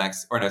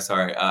B2BMX, or no,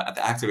 sorry, at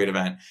the Activate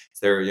event,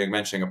 so they were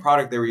mentioning a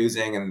product they were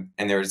using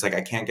and they were just like,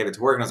 I can't get it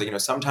to work. And I was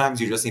like,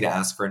 sometimes you just need to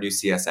ask for a new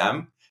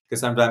CSM because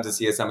sometimes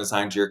the CSM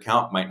assigned to your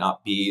account might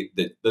not be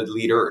the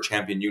leader or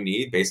champion you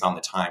need based on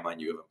the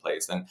timeline you have in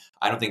place. And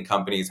I don't think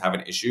companies have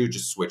an issue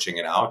just switching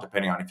it out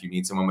depending on if you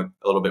need someone with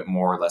a little bit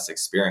more or less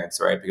experience,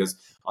 right? Because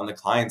on the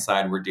client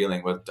side, we're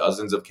dealing with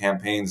dozens of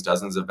campaigns,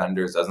 dozens of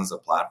vendors, dozens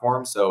of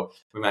platforms. So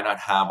we might not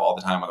have all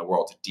the time in the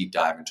world to deep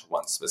dive into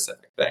one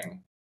specific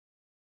thing.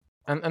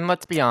 And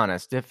let's be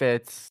honest, if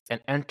it's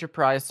an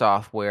enterprise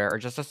software or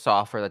just a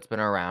software that's been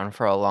around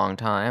for a long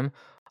time,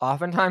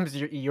 oftentimes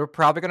you're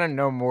probably going to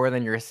know more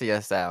than your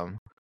CSM.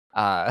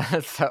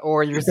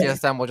 Or your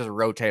CSM will just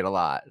rotate a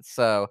lot.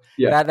 So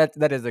Yeah.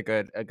 that is a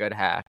good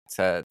hack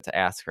to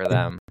ask for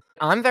them.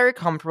 I'm very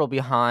comfortable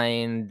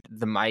behind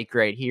the mic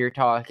right here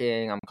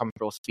talking. I'm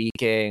comfortable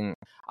speaking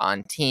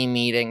on team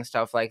meetings,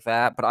 stuff like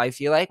that. But I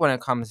feel like when it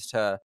comes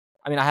to,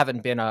 I mean, I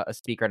haven't been a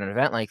speaker at an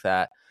event like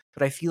that,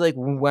 but I feel like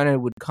when it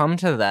would come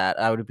to that,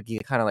 I would be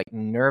kind of like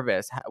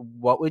nervous.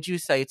 What would you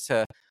say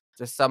to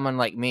someone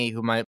like me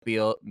who might be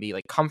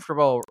like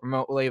comfortable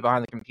remotely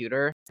behind the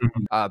computer,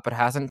 but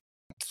hasn't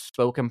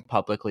spoken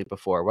publicly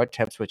before? What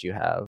tips would you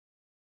have?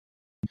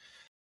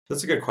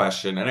 That's a good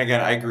question. And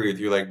again, I agree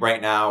with you. Like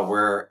right now,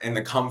 we're in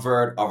the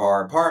comfort of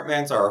our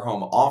apartments, our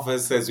home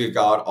offices. We've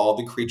got all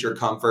the creature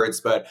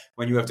comforts. But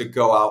when you have to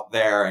go out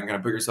there and kind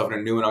of put yourself in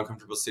a new and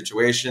uncomfortable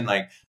situation,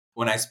 like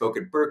when I spoke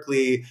at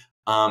Berkeley,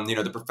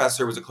 the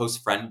professor was a close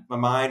friend of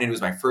mine and it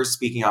was my first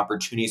speaking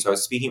opportunity. So I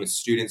was speaking with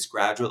students,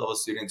 graduate level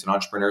students in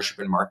entrepreneurship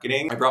and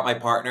marketing. I brought my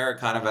partner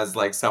kind of as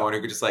like someone who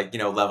could just like,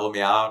 level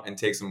me out and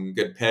take some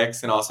good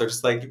picks and also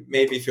just like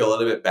made me feel a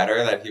little bit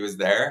better that he was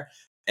there.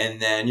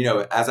 And then,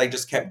 as I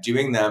just kept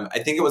doing them, I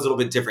think it was a little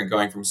bit different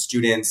going from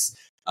students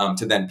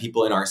to then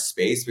people in our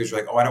space because you're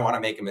like, oh, I don't want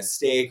to make a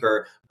mistake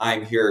or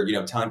I'm here,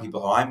 telling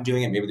people how I'm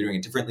doing it. Maybe they're doing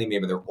it differently.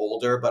 Maybe they're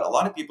older, but a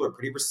lot of people are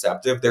pretty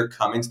receptive. They're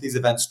coming to these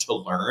events to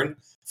learn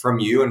from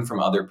you and from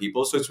other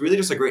people. So it's really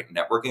just a great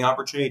networking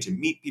opportunity to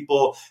meet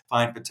people,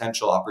 find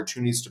potential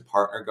opportunities to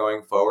partner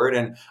going forward.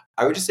 And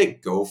I would just say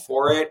go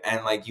for it.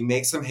 And like you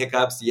make some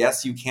hiccups.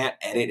 Yes, you can't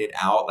edit it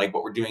out like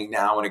what we're doing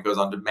now when it goes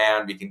on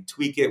demand. We can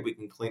tweak it, we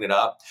can clean it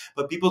up.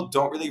 But people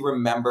don't really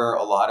remember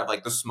a lot of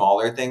like the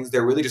smaller things.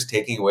 They're really just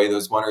taking away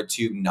those one or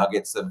two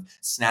nuggets of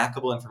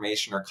snackable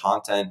information or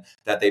content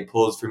that they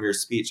pulled from your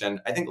speech. And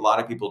I think a lot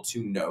of people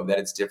too know that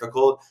it's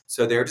difficult.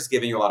 So they're just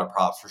giving you a lot of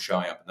props for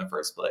showing up in the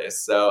first place.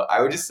 So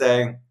I would just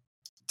say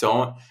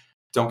don't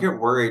get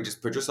worried.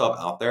 Just put yourself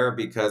out there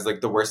because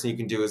like the worst thing you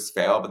can do is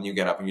fail, but then you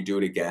get up and you do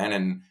it again.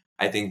 And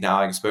I think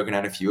now I've spoken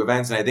at a few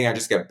events and I think I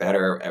just get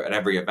better at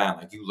every event.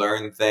 Like you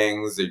learn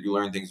things you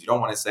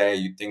don't want to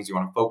say, things you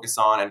want to focus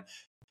on. And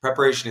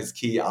preparation is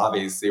key,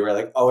 obviously. We're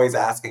like always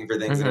asking for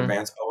things in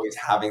advance, always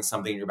having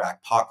something in your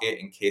back pocket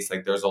in case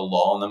like there's a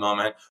lull in the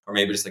moment or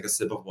maybe just like a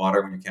sip of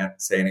water when you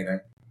can't say anything.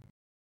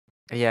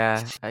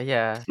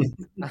 Yeah.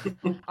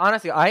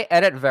 Honestly, I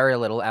edit very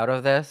little out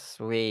of this.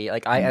 I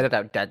edit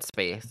out dead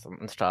space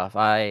and stuff.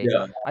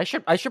 Yeah. I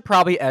should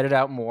probably edit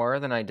out more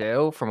than I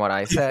do from what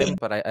I say,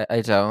 but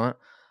I don't.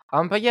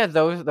 But yeah,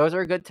 those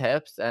are good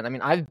tips. And I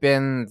mean, I've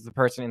been the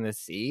person in the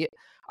seat.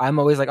 I'm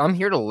always like, I'm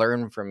here to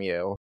learn from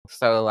you.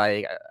 So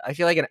like, I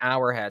feel like an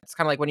hour ahead. It's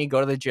kind of like when you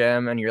go to the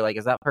gym and you're like,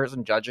 is that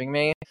person judging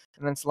me?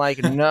 And it's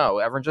like, no,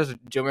 everyone's just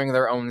doing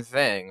their own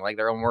thing, like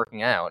their own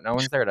working out. No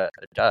one's there to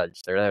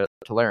judge. They're there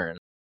to learn.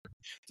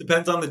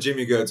 Depends on the gym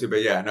you go to,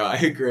 but yeah, no, I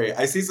agree.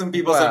 I see some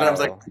people sometimes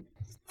like Well,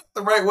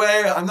 the right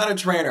way. I'm not a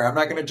trainer. I'm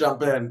not going to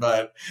jump in,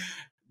 but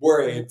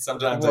worried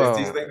sometimes. I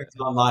see whoa. things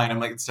online. I'm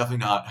like, it's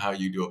definitely not how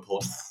you do a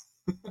pull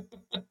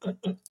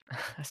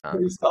That's for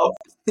not. yourself.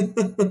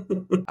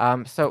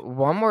 So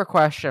one more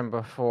question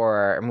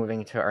before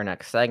moving to our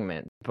next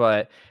segment.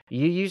 But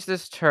you use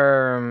this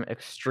term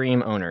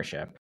extreme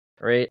ownership,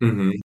 right?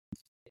 hmm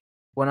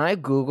When I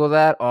Google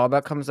that, all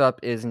that comes up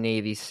is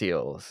Navy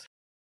SEALs.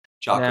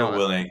 Jocko Now,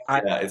 Willing.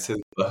 I Yeah, it's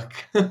his book.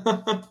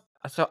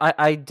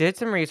 I did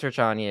some research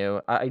on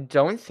you. I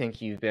don't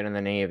think you've been in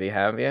the Navy,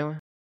 have you?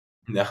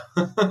 No.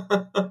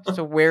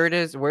 So where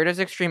does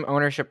extreme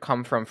ownership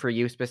come from for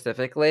you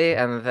specifically?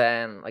 And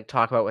then like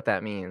talk about what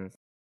that means.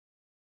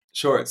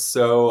 Sure.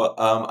 So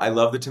I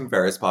love the Tim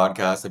Ferriss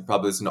podcast. I've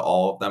probably listened to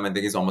all of them. I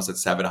think he's almost at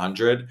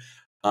 700.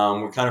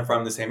 We're kind of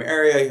from the same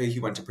area.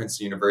 He went to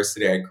Princeton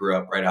University. I grew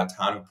up right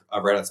outside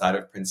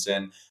of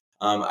Princeton.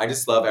 I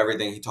just love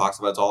everything he talks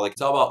about. It's all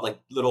about like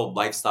little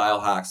lifestyle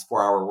hacks,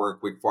 4 hour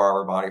work week, 4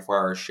 hour body, 4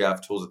 hour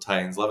shift, tools of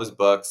titans. Love his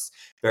books.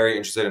 Very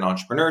interested in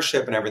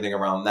entrepreneurship and everything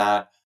around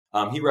that.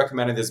 He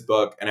recommended this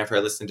book, and after I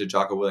listened to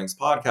Jocko Willing's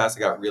podcast,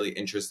 I got really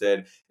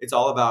interested. It's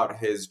all about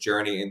his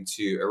journey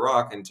into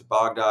Iraq, into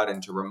Baghdad,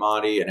 into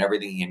Ramadi, and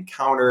everything he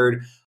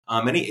encountered.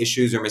 Any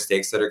issues or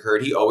mistakes that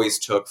occurred, he always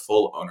took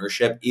full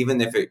ownership,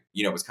 even if it,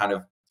 was kind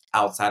of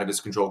outside of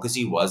his control because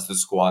he was the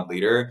squad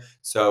leader.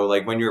 So,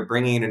 like when you're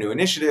bringing in a new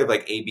initiative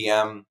like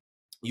ABM,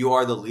 you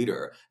are the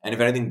leader, and if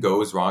anything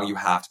goes wrong, you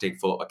have to take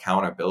full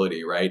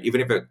accountability, right?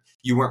 Even if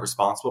you weren't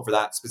responsible for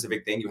that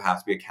specific thing, you have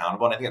to be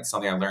accountable. And I think that's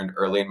something I learned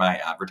early in my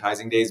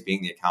advertising days,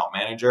 being the account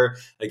manager.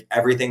 Like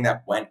everything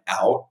that went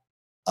out,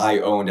 I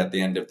owned at the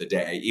end of the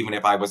day. Even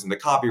if I wasn't the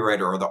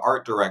copywriter or the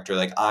art director,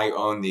 like I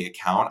owned the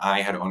account.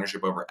 I had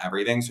ownership over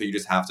everything. So you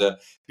just have to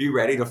be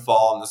ready to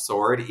fall on the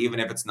sword,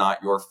 even if it's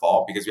not your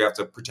fault, because you have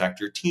to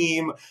protect your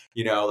team,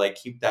 like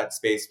keep that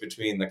space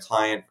between the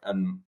client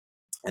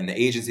and the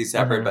agency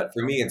separate. Mm-hmm. But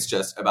for me, it's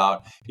just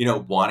about,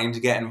 wanting to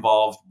get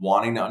involved,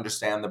 wanting to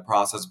understand the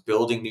process,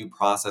 building new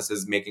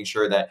processes, making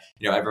sure that,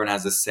 everyone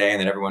has a say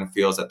and that everyone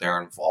feels that they're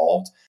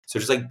involved. So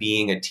just like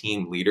being a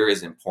team leader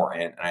is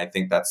important. And I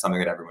think that's something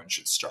that everyone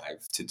should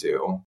strive to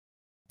do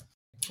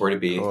or to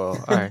be. Cool.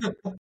 All right.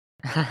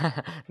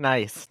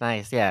 Nice.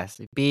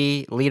 Yes.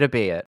 Lead a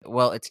be it.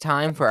 Well, it's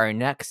time for our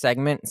next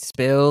segment,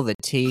 Spill the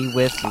Tea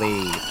with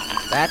Lee.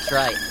 That's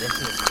right. This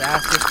is the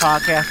fastest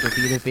podcast with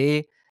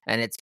B2B, and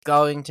it's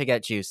going to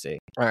get juicy.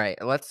 All right,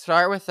 let's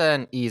start with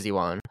an easy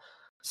one.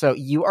 So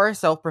you are a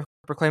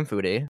self-proclaimed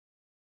foodie.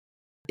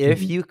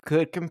 If you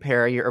could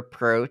compare your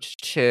approach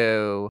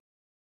to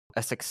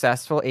a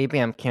successful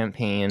ABM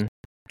campaign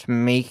to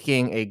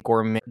making a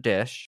gourmet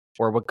dish,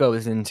 or what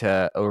goes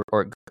into or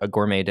a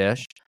gourmet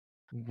dish,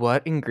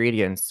 what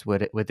ingredients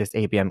would this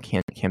ABM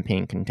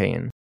campaign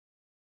contain?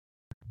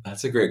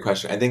 That's a great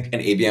question. I think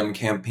an ABM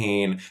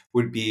campaign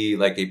would be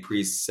like a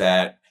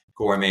preset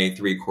gourmet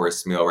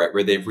 3-course meal, right?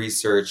 Where they've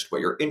researched what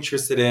you're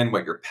interested in,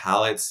 what your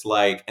palate's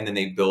like, and then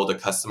they build a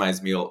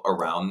customized meal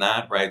around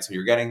that, right? So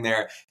you're getting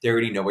there, they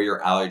already know what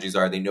your allergies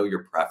are, they know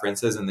your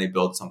preferences, and they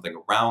build something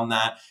around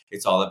that.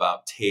 It's all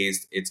about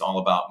taste. It's all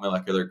about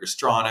molecular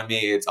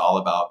gastronomy. It's all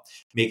about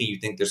making you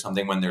think there's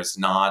something when there's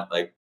not.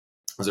 Like,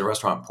 was a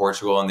restaurant in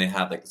Portugal and they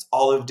had like this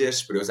olive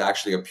dish, but it was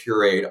actually a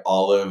pureed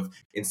olive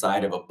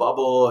inside of a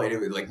bubble. And it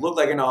would like look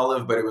like an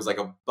olive, but it was like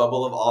a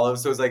bubble of olive.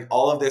 So it was like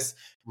all of this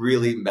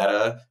really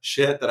meta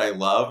shit that I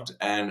loved.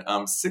 And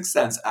Sixth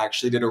Sense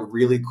actually did a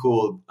really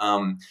cool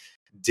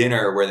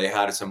dinner where they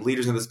had some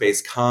leaders in the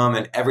space come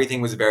and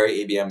everything was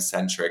very ABM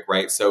centric,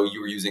 right? So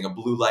you were using a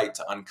blue light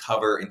to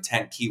uncover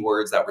intent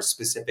keywords that were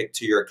specific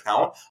to your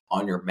account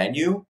on your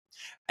menu.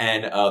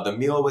 And the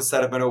meal was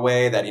set up in a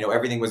way that,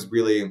 everything was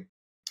really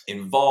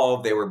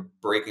involved. They were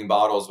breaking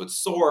bottles with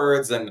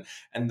swords, and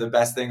the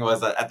best thing was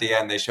that at the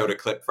end they showed a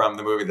clip from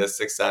the movie The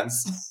Sixth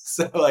Sense.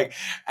 So like,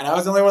 and I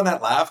was the only one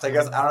that laughed. I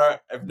guess I don't know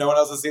if no one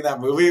else has seen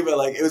that movie, but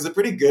like it was a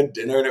pretty good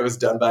dinner, and it was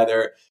done by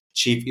their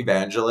chief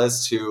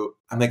evangelist. Who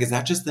I'm like, is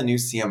that just the new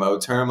CMO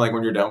term? Like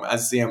when you're done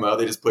as CMO,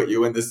 they just put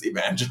you in this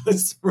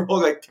evangelist role.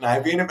 Like, can I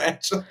be an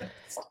evangelist?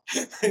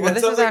 Like, Well,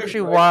 that sounds like a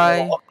great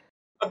role.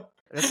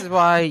 this is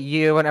why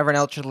you and everyone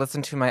else should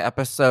listen to my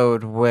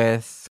episode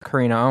with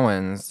Karina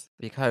Owens,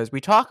 because we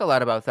talk a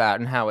lot about that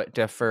and how it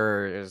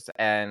differs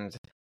and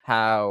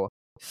how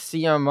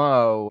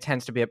CMO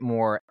tends to be a bit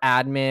more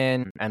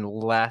admin and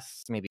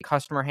less maybe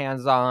customer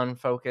hands-on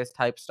focused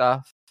type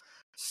stuff.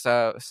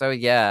 So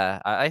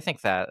yeah, I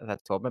think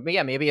that's cool. But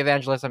yeah, maybe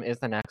evangelism is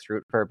the next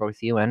route for both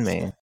you and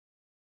me.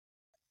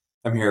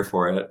 I'm here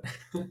for it.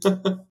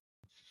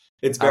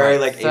 It's All very right,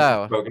 like ABM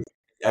so focused.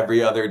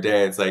 Every other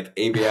day, it's like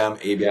ABM,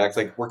 ABX.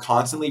 Like we're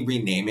constantly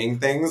renaming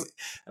things,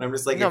 and I'm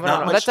just like, no, if but no,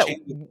 not no. much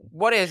change,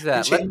 What is we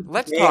that? change the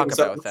Let's name, talk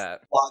so about the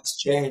that. plot's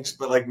changed,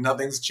 but like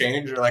nothing's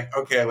changed. You're like,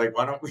 okay, like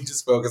why don't we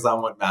just focus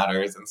on what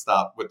matters and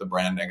stop with the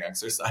branding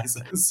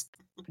exercises?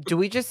 Do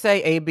we just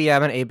say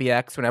ABM and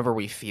ABX whenever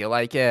we feel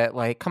like it?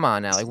 Like, come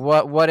on now. Like,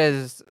 what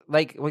is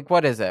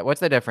what is it?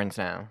 What's the difference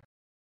now?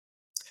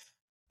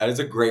 That is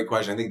a great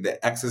question. I think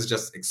the X is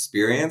just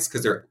experience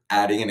because they're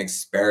adding an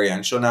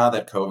experiential now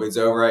that COVID's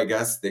over. I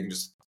guess they can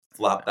just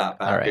flop that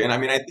All back right. in. I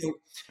mean, I think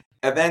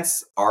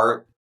events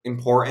are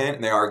important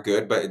and they are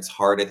good, but it's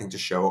hard, I think, to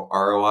show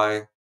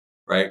ROI,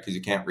 right? Because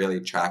you can't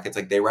really track. It's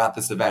like they were at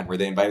this event. Were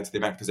they invited to the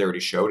event because they already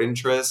showed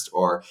interest,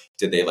 or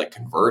did they like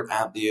convert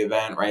at the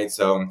event, right?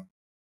 So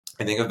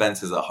I think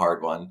events is a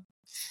hard one.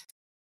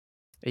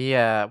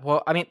 Yeah.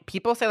 Well, I mean,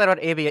 people say that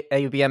about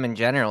ABM in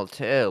general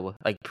too,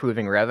 like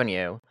proving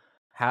revenue.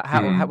 What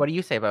Hmm. do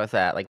you say about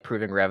that? Like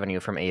proving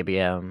revenue from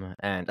ABM,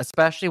 and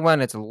especially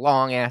when it's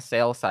long ass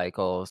sales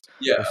cycles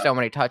with Yeah. so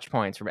many touch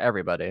points from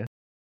everybody.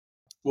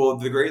 Well,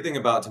 the great thing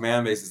about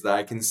Demandbase is that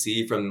I can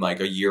see from like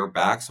a year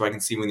back, so I can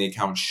see when the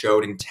account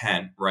showed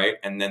intent, right?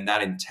 And then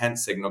that intent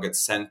signal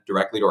gets sent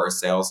directly to our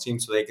sales team,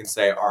 so they can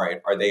say, all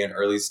right, are they in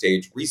early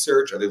stage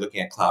research? Are they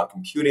looking at cloud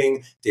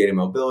computing, data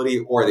mobility,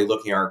 or are they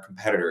looking at our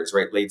competitors,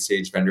 right? Late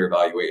stage vendor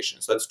evaluation.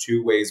 So that's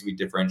two ways we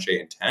differentiate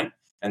intent,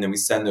 and then we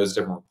send those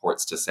different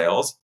reports to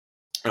sales.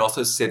 It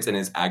also sits and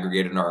is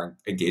aggregated in our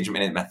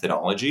engagement and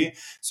methodology.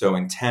 So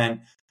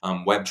intent,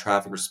 web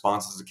traffic,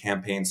 responses to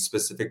campaigns,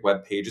 specific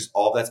web pages,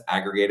 all that's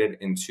aggregated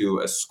into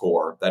a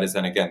score that is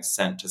then again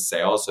sent to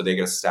sales. So they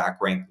get a stack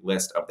rank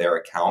list of their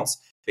accounts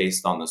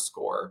based on the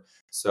score.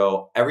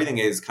 So everything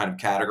is kind of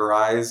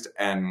categorized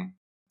and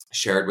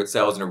shared with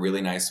sales in a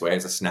really nice way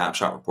as a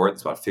snapshot report.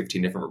 There's about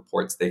 15 different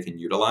reports they can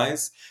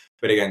utilize.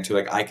 But again, to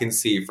like I can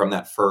see from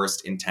that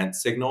first intent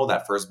signal,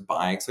 that first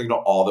buying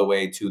signal, all the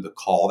way to the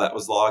call that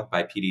was logged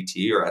by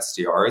PDT or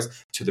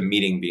SDRs to the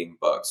meeting being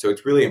booked. So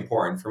it's really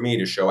important for me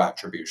to show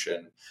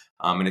attribution,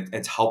 and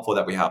it's helpful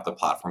that we have the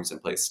platforms in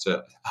place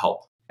to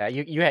help. Yeah,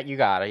 you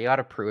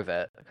gotta prove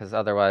it because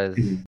otherwise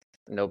Mhm.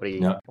 nobody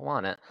Yeah. will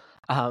want it.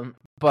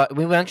 But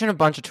we mentioned a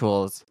bunch of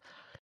tools.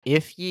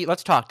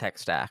 Let's talk tech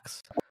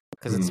stacks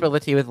because it's Mhm. Spill the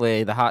Tea with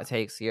Lee, the hot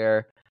takes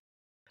here.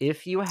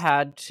 If you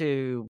had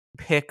to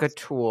pick a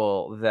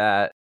tool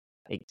that,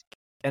 like,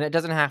 and it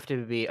doesn't have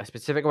to be a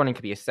specific one, it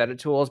could be a set of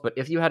tools, but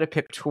if you had to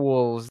pick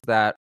tools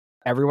that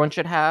everyone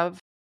should have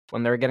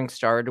when they're getting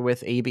started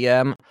with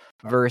ABM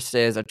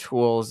versus a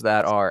tools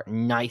that are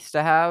nice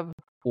to have,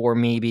 or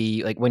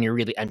maybe like when you're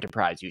really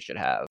enterprise, you should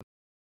have.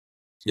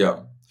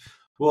 Yeah.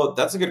 Well,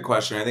 that's a good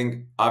question. I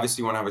think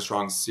obviously you want to have a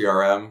strong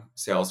CRM,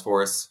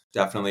 Salesforce.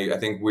 Definitely. I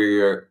think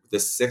we're the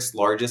sixth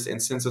largest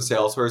instance of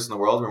Salesforce in the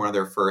world. We're one of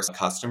their first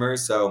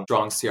customers. So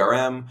strong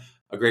CRM,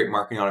 a great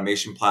marketing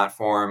automation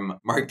platform.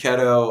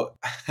 Marketo,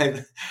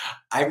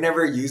 I've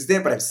never used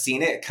it, but I've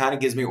seen it. It kind of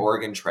gives me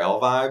Oregon Trail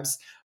vibes.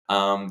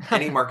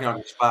 Any marketing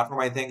automation platform,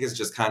 I think, is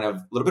just kind of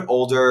a little bit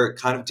older,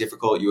 kind of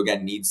difficult. You,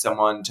 again, need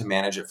someone to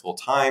manage it full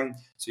time.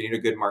 So you need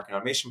a good marketing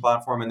automation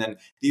platform. And then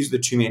these are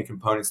the two main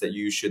components that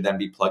you should then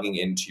be plugging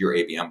into your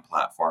ABM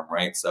platform,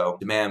 right? So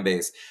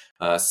Demandbase,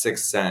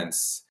 Sixth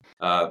Sense,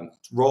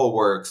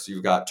 Rollworks,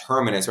 you've got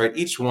Terminus, right?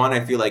 Each one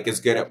I feel like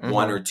is good at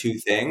one Mm-hmm. or two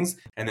things.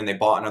 And then they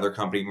bought another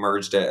company,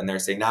 merged it, and they're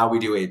saying, now we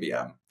do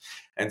ABM.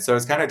 And so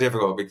it's kind of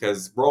difficult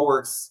because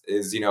Rollworks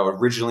is,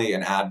 originally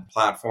an ad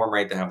platform,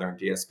 right? They have their own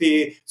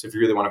DSP. So if you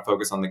really want to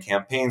focus on the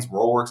campaigns,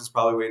 Rollworks is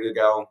probably the way to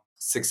go.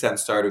 Sixth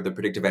Sense started with the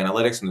predictive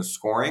analytics and the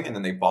scoring, and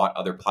then they bought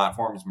other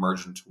platforms,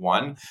 merged into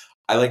one.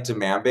 I like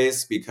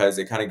Demandbase because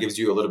it kind of gives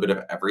you a little bit of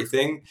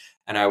everything.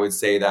 And I would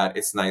say that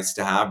it's nice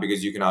to have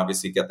because you can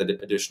obviously get the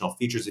additional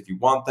features if you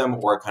want them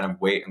or kind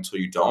of wait until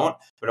you don't,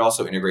 but it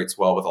also integrates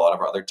well with a lot of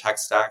our other tech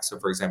stacks. So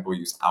for example, we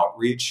use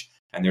Outreach,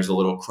 and there's a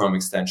little Chrome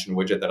extension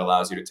widget that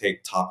allows you to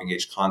take top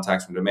engaged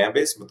contacts from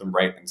Demandbase and put them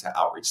right into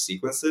Outreach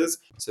sequences.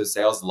 So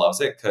sales loves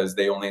it because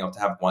they only have to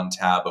have one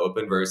tab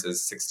open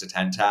versus 6 to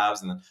 10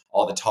 tabs and then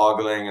all the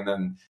toggling and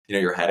then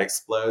your head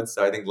explodes.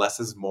 So I think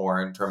less is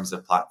more in terms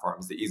of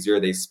platforms. The easier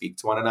they speak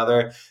to one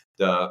another,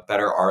 the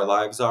better our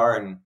lives are.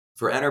 And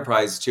for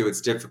enterprise too,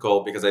 it's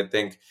difficult because I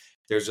think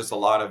there's just a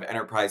lot of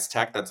enterprise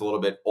tech that's a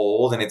little bit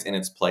old and it's in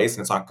its place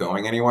and it's not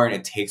going anywhere. And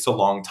it takes a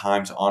long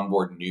time to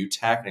onboard new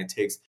tech and it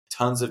takes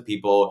tons of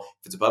people.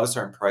 If it's above a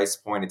certain price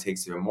point, it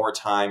takes even more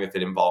time. If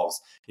it involves,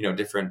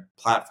 different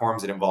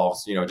platforms, it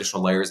involves,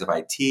 additional layers of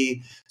IT.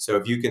 So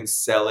if you can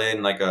sell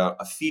in like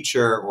a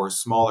feature or a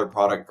smaller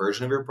product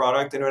version of your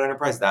product into an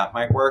enterprise, that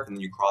might work. And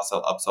then you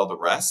cross-sell, upsell the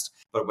rest.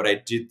 But what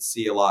I did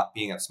see a lot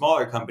being at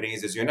smaller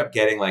companies is you end up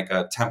getting like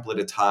a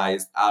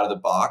templatized out of the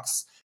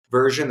box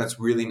version that's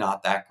really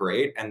not that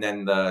great. And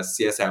then the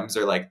CSMs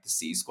are like the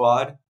C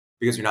squad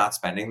because you're not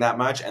spending that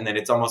much. And then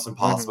it's almost Mm-hmm.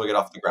 impossible to get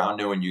off the ground.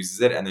 No one uses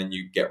it. And then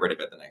you get rid of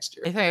it the next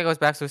I year. think it goes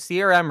back. So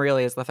CRM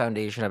really is the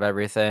foundation of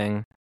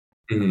everything.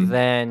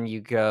 Then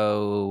you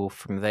go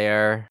from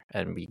there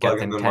and we get Plug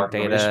the in the intent market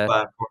automation data.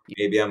 platform,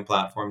 ABM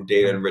platform,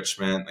 data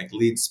enrichment, like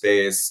lead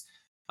space.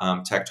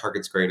 Tech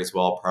Target's great as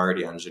well.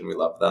 Priority Engine, we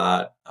love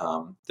that.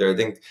 I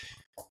think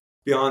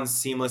beyond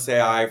seamless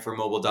AI for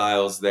mobile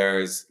dials,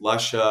 there's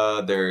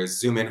Lusha, there's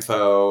Zoom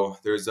Info,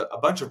 there's a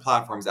bunch of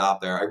platforms out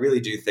there. I really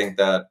do think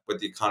that with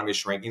the economy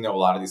shrinking, though, a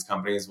lot of these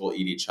companies will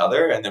eat each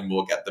other, and then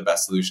we'll get the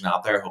best solution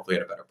out there, hopefully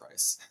at a better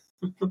price.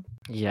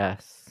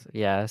 Yes.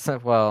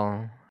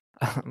 Well,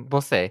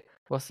 we'll see.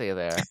 We'll see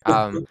there.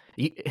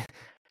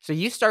 So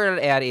you started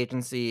at ad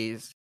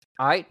agencies.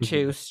 I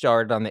too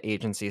started on the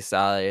agency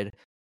side.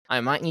 I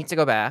might need to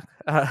go back.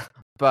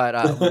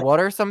 But what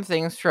are some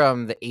things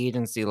from the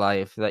agency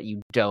life that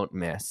you don't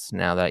miss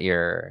now that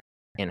you're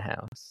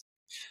in-house?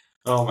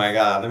 Oh my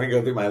God, let me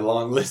go through my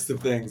long list of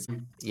things.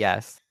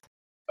 Yes.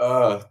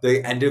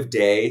 The end of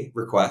day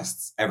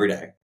requests every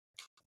day.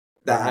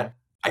 That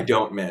I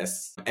don't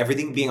miss.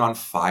 Everything being on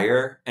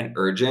fire and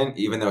urgent,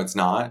 even though it's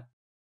not,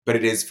 but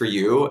it is for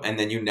you, and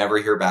then you never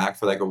hear back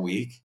for like a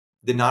week.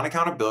 The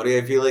non-accountability,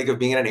 I feel like, of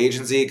being in an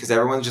agency, because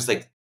everyone's just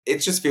like, it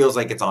just feels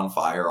like it's on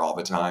fire all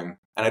the time,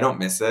 and I don't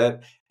miss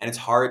it. And it's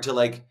hard to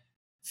like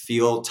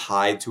feel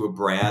tied to a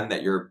brand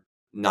that you're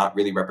not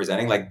really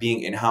representing. Like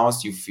being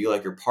in-house, you feel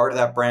like you're part of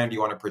that brand. You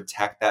want to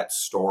protect that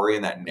story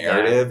and that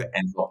narrative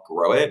and help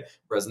grow it.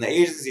 Whereas on the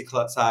agency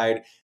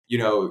side,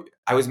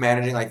 I was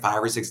managing like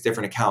 5 or 6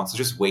 different accounts. It's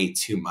just way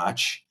too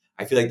much.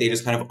 I feel like they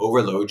just kind of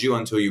overload you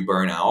until you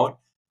burn out,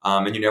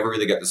 and you never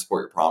really get the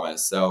support you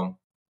promise. So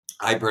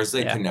I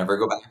personally can never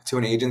go back to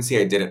an agency.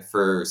 I did it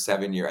for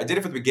 7 years. I did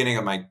it for the beginning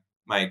of my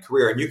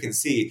career. And you can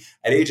see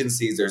at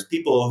agencies, there's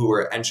people who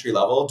are entry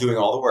level doing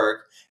all the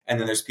work. And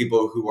then there's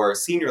people who are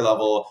senior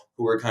level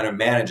who are kind of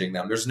managing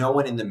them. There's no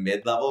one in the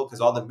mid level because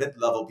all the mid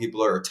level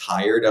people are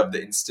tired of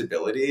the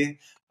instability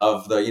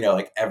of the,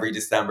 like every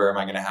December, am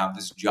I going to have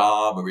this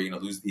job? Are we going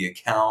to lose the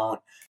account?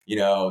 The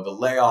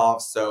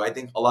layoffs. So I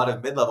think a lot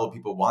of mid level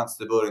people want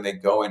stability and they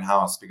go in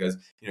house because,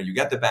 you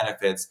get the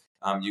benefits.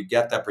 You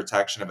get that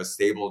protection of a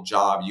stable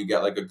job. You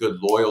get like a good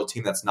loyal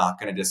team that's not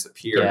going to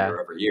disappear year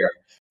over year.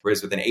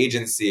 Whereas with an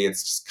agency,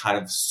 it's just kind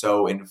of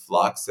so in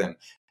flux. And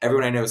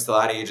everyone I know still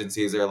at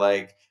agencies are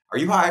like, are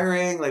you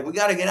hiring? Like, we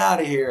got to get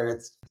out of here.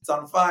 It's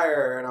on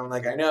fire. And I'm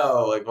like, I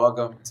know, like,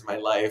 welcome to my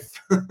life.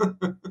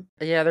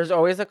 Yeah, there's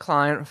always a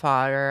client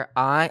fire.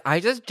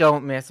 I just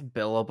don't miss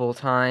billable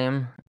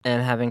time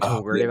and having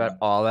to worry about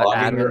all that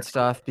admin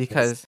stuff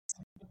because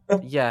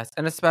yes,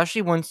 and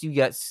especially once you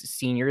get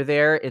senior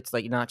there, it's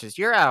like not just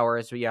your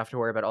hours, but you have to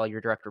worry about all your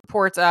direct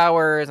reports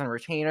hours and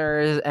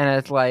retainers, and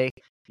it's like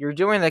you're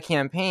doing the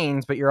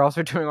campaigns, but you're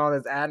also doing all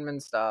this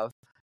admin stuff.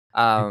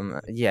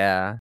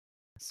 Yeah.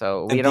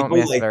 So we don't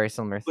miss very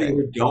similar things.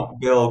 You don't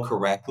bill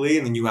correctly,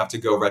 and then you have to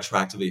go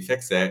retroactively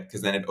fix it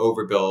because then it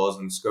overbills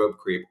and scope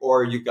creep.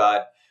 Or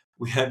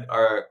we had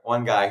our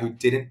one guy who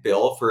didn't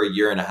bill for 1.5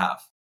 years.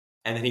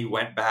 And then he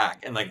went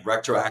back and like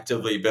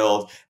retroactively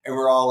billed. And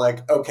we're all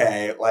like,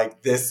 okay,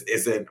 like this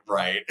isn't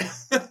right.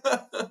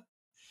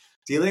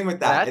 Dealing with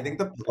that, I think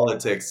the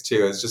politics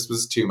too,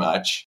 was too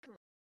much.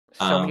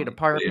 So many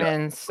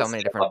departments, so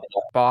many different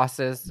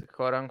bosses,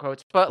 quote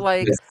unquote. But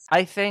like,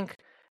 I think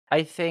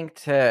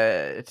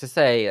to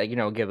say,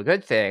 like, give a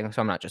good thing,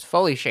 so I'm not just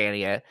fully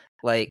shading it,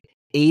 like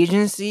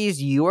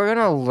agencies, you are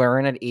gonna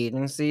learn at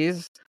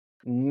agencies.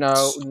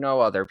 No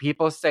other.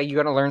 People say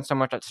you're gonna learn so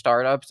much at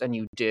startups, and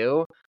you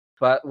do.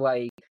 But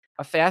like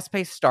a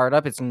fast-paced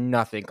startup, it's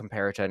nothing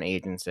compared to an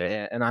agency,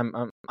 and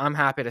I'm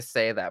happy to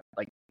say that.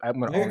 Like I'm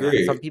gonna own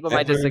that. Some people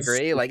might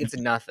disagree. Like it's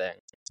nothing.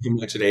 Too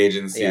much at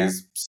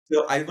agencies.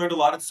 Still, I learned a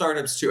lot at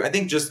startups too. I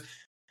think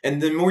and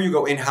the more you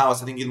go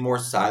in-house, I think the more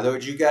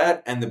siloed you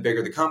get, and the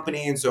bigger the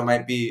company. And so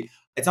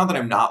it's not that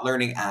I'm not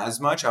learning as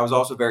much. I was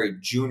also very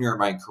junior in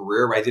my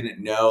career where I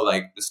didn't know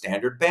like the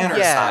standard banner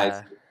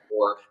size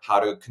or how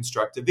to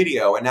construct a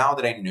video. And now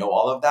that I know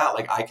all of that,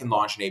 like I can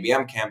launch an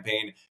ABM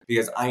campaign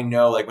because I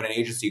know like when an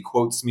agency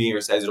quotes me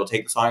or says it'll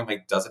take this long, I'm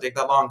like, does it take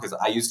that long? Because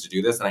I used to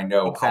do this and I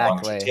know how long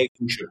it should take.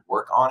 You should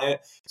work on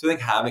it. So I think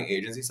having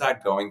agency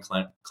side going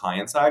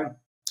client side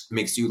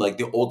makes you like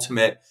the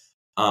ultimate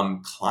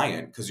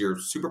client because you're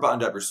super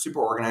buttoned up, you're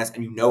super organized,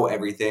 and you know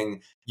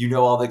everything. You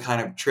know all the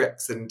kind of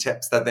tricks and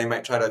tips that they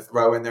might try to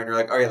throw in there. And you're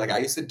like, all right, like I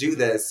used to do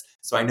this,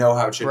 so I know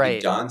how it should be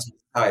done. So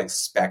how I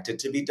expect it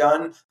to be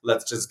done.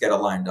 Let's just get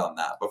aligned on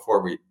that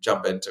before we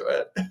jump into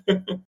it.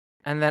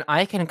 And then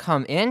I can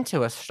come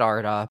into a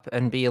startup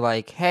and be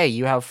like, hey,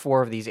 you have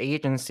 4 of these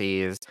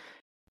agencies.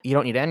 You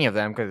don't need any of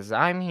them because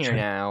I'm here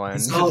now. And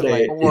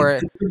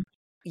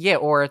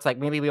or it's like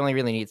maybe we only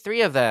really need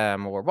 3 of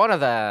them or 1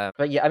 of them.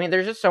 But yeah, I mean,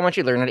 there's just so much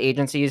you learn at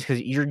agencies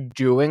because you're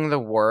doing the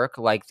work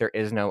like there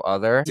is no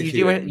other.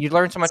 You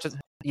learn so much.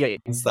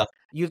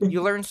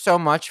 You learn so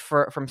much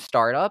from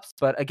startups.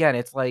 But again,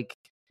 it's like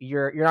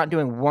you're not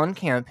doing 1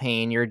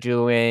 campaign. You're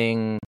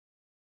doing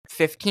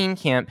 15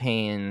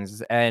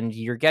 campaigns, and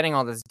you're getting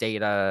all this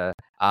data.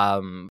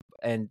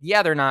 And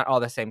yeah, they're not all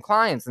the same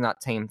clients and not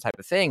the same type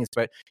of things,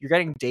 but you're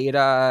getting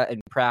data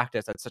and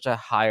practice at such a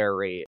higher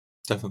rate.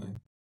 Definitely.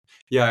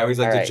 Yeah, I always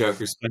like All to right. joke,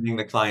 you're spending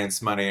the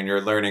client's money and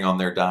you're learning on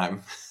their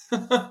dime.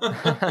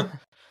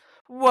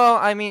 Well,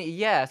 I mean,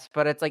 yes,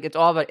 but it's like it's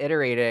all about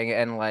iterating,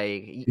 and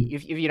like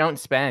if you don't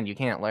spend, you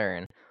can't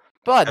learn.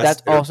 But That's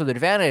that's true. also the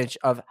advantage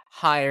of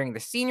hiring the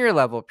senior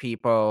level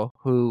people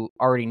who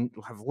already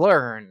have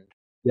learned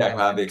Yeah, who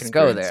have the and can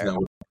go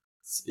experience,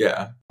 there.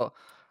 Yeah. Well,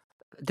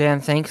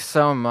 Dan, thanks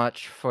so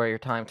much for your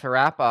time. To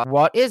wrap up,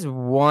 what is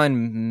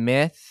one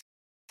myth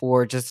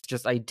or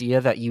just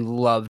idea that you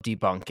love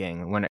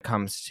debunking when it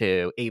comes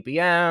to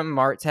ABM,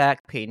 Martech,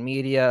 paid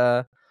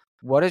media?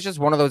 What is just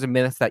one of those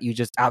myths that you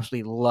just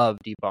absolutely love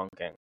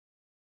debunking?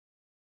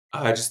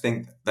 I just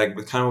think, like,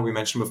 with kind of what we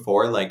mentioned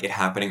before, like, it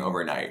happening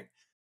overnight.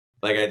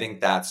 Like, I think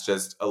that's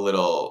just a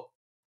little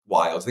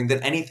wild. I think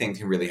that anything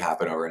can really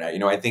happen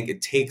overnight. I think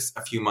it takes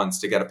a few months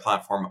to get a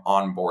platform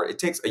on board. It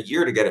takes a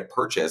year to get it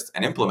purchased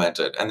and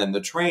implemented, and then the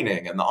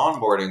training and the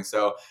onboarding.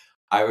 So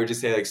I would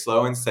just say, like,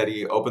 slow and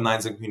steady, open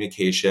lines of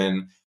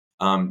communication.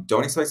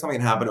 Don't expect something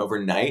to happen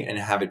overnight and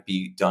have it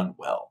be done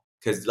well.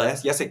 Because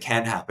yes, it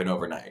can happen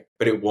overnight,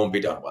 but it won't be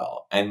done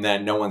well. And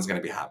then no one's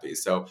going to be happy.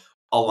 So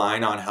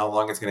align on how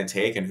long it's going to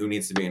take and who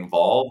needs to be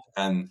involved.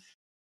 And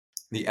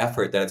the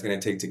effort that it's going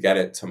to take to get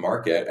it to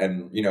market.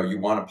 And you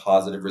want a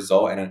positive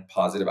result and a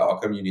positive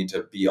outcome, you need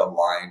to be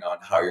aligned on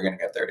how you're going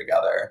to get there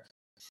together.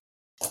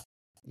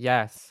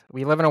 Yes,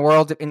 we live in a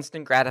world of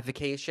instant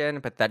gratification,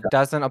 but that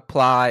doesn't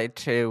apply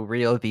to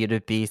real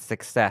B2B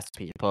success,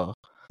 people.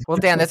 Well,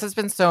 Dan, this has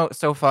been so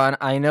fun.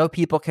 I know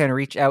people can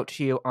reach out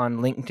to you on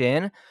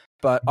LinkedIn,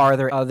 but are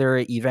there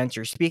other events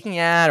you're speaking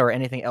at or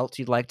anything else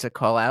you'd like to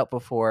call out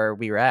before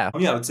we wrap?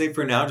 Yeah, I would say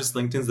for now, just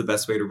LinkedIn's the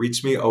best way to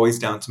reach me. Always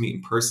down to meet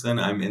in person.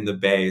 I'm in the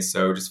Bay,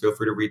 so just feel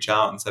free to reach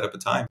out and set up a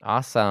time.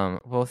 Awesome.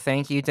 Well,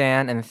 thank you,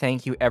 Dan, and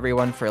thank you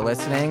everyone for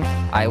listening.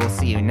 I will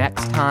see you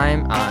next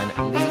time on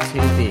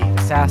Lee2B,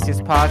 the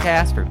sassiest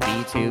podcast for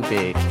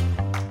B2B.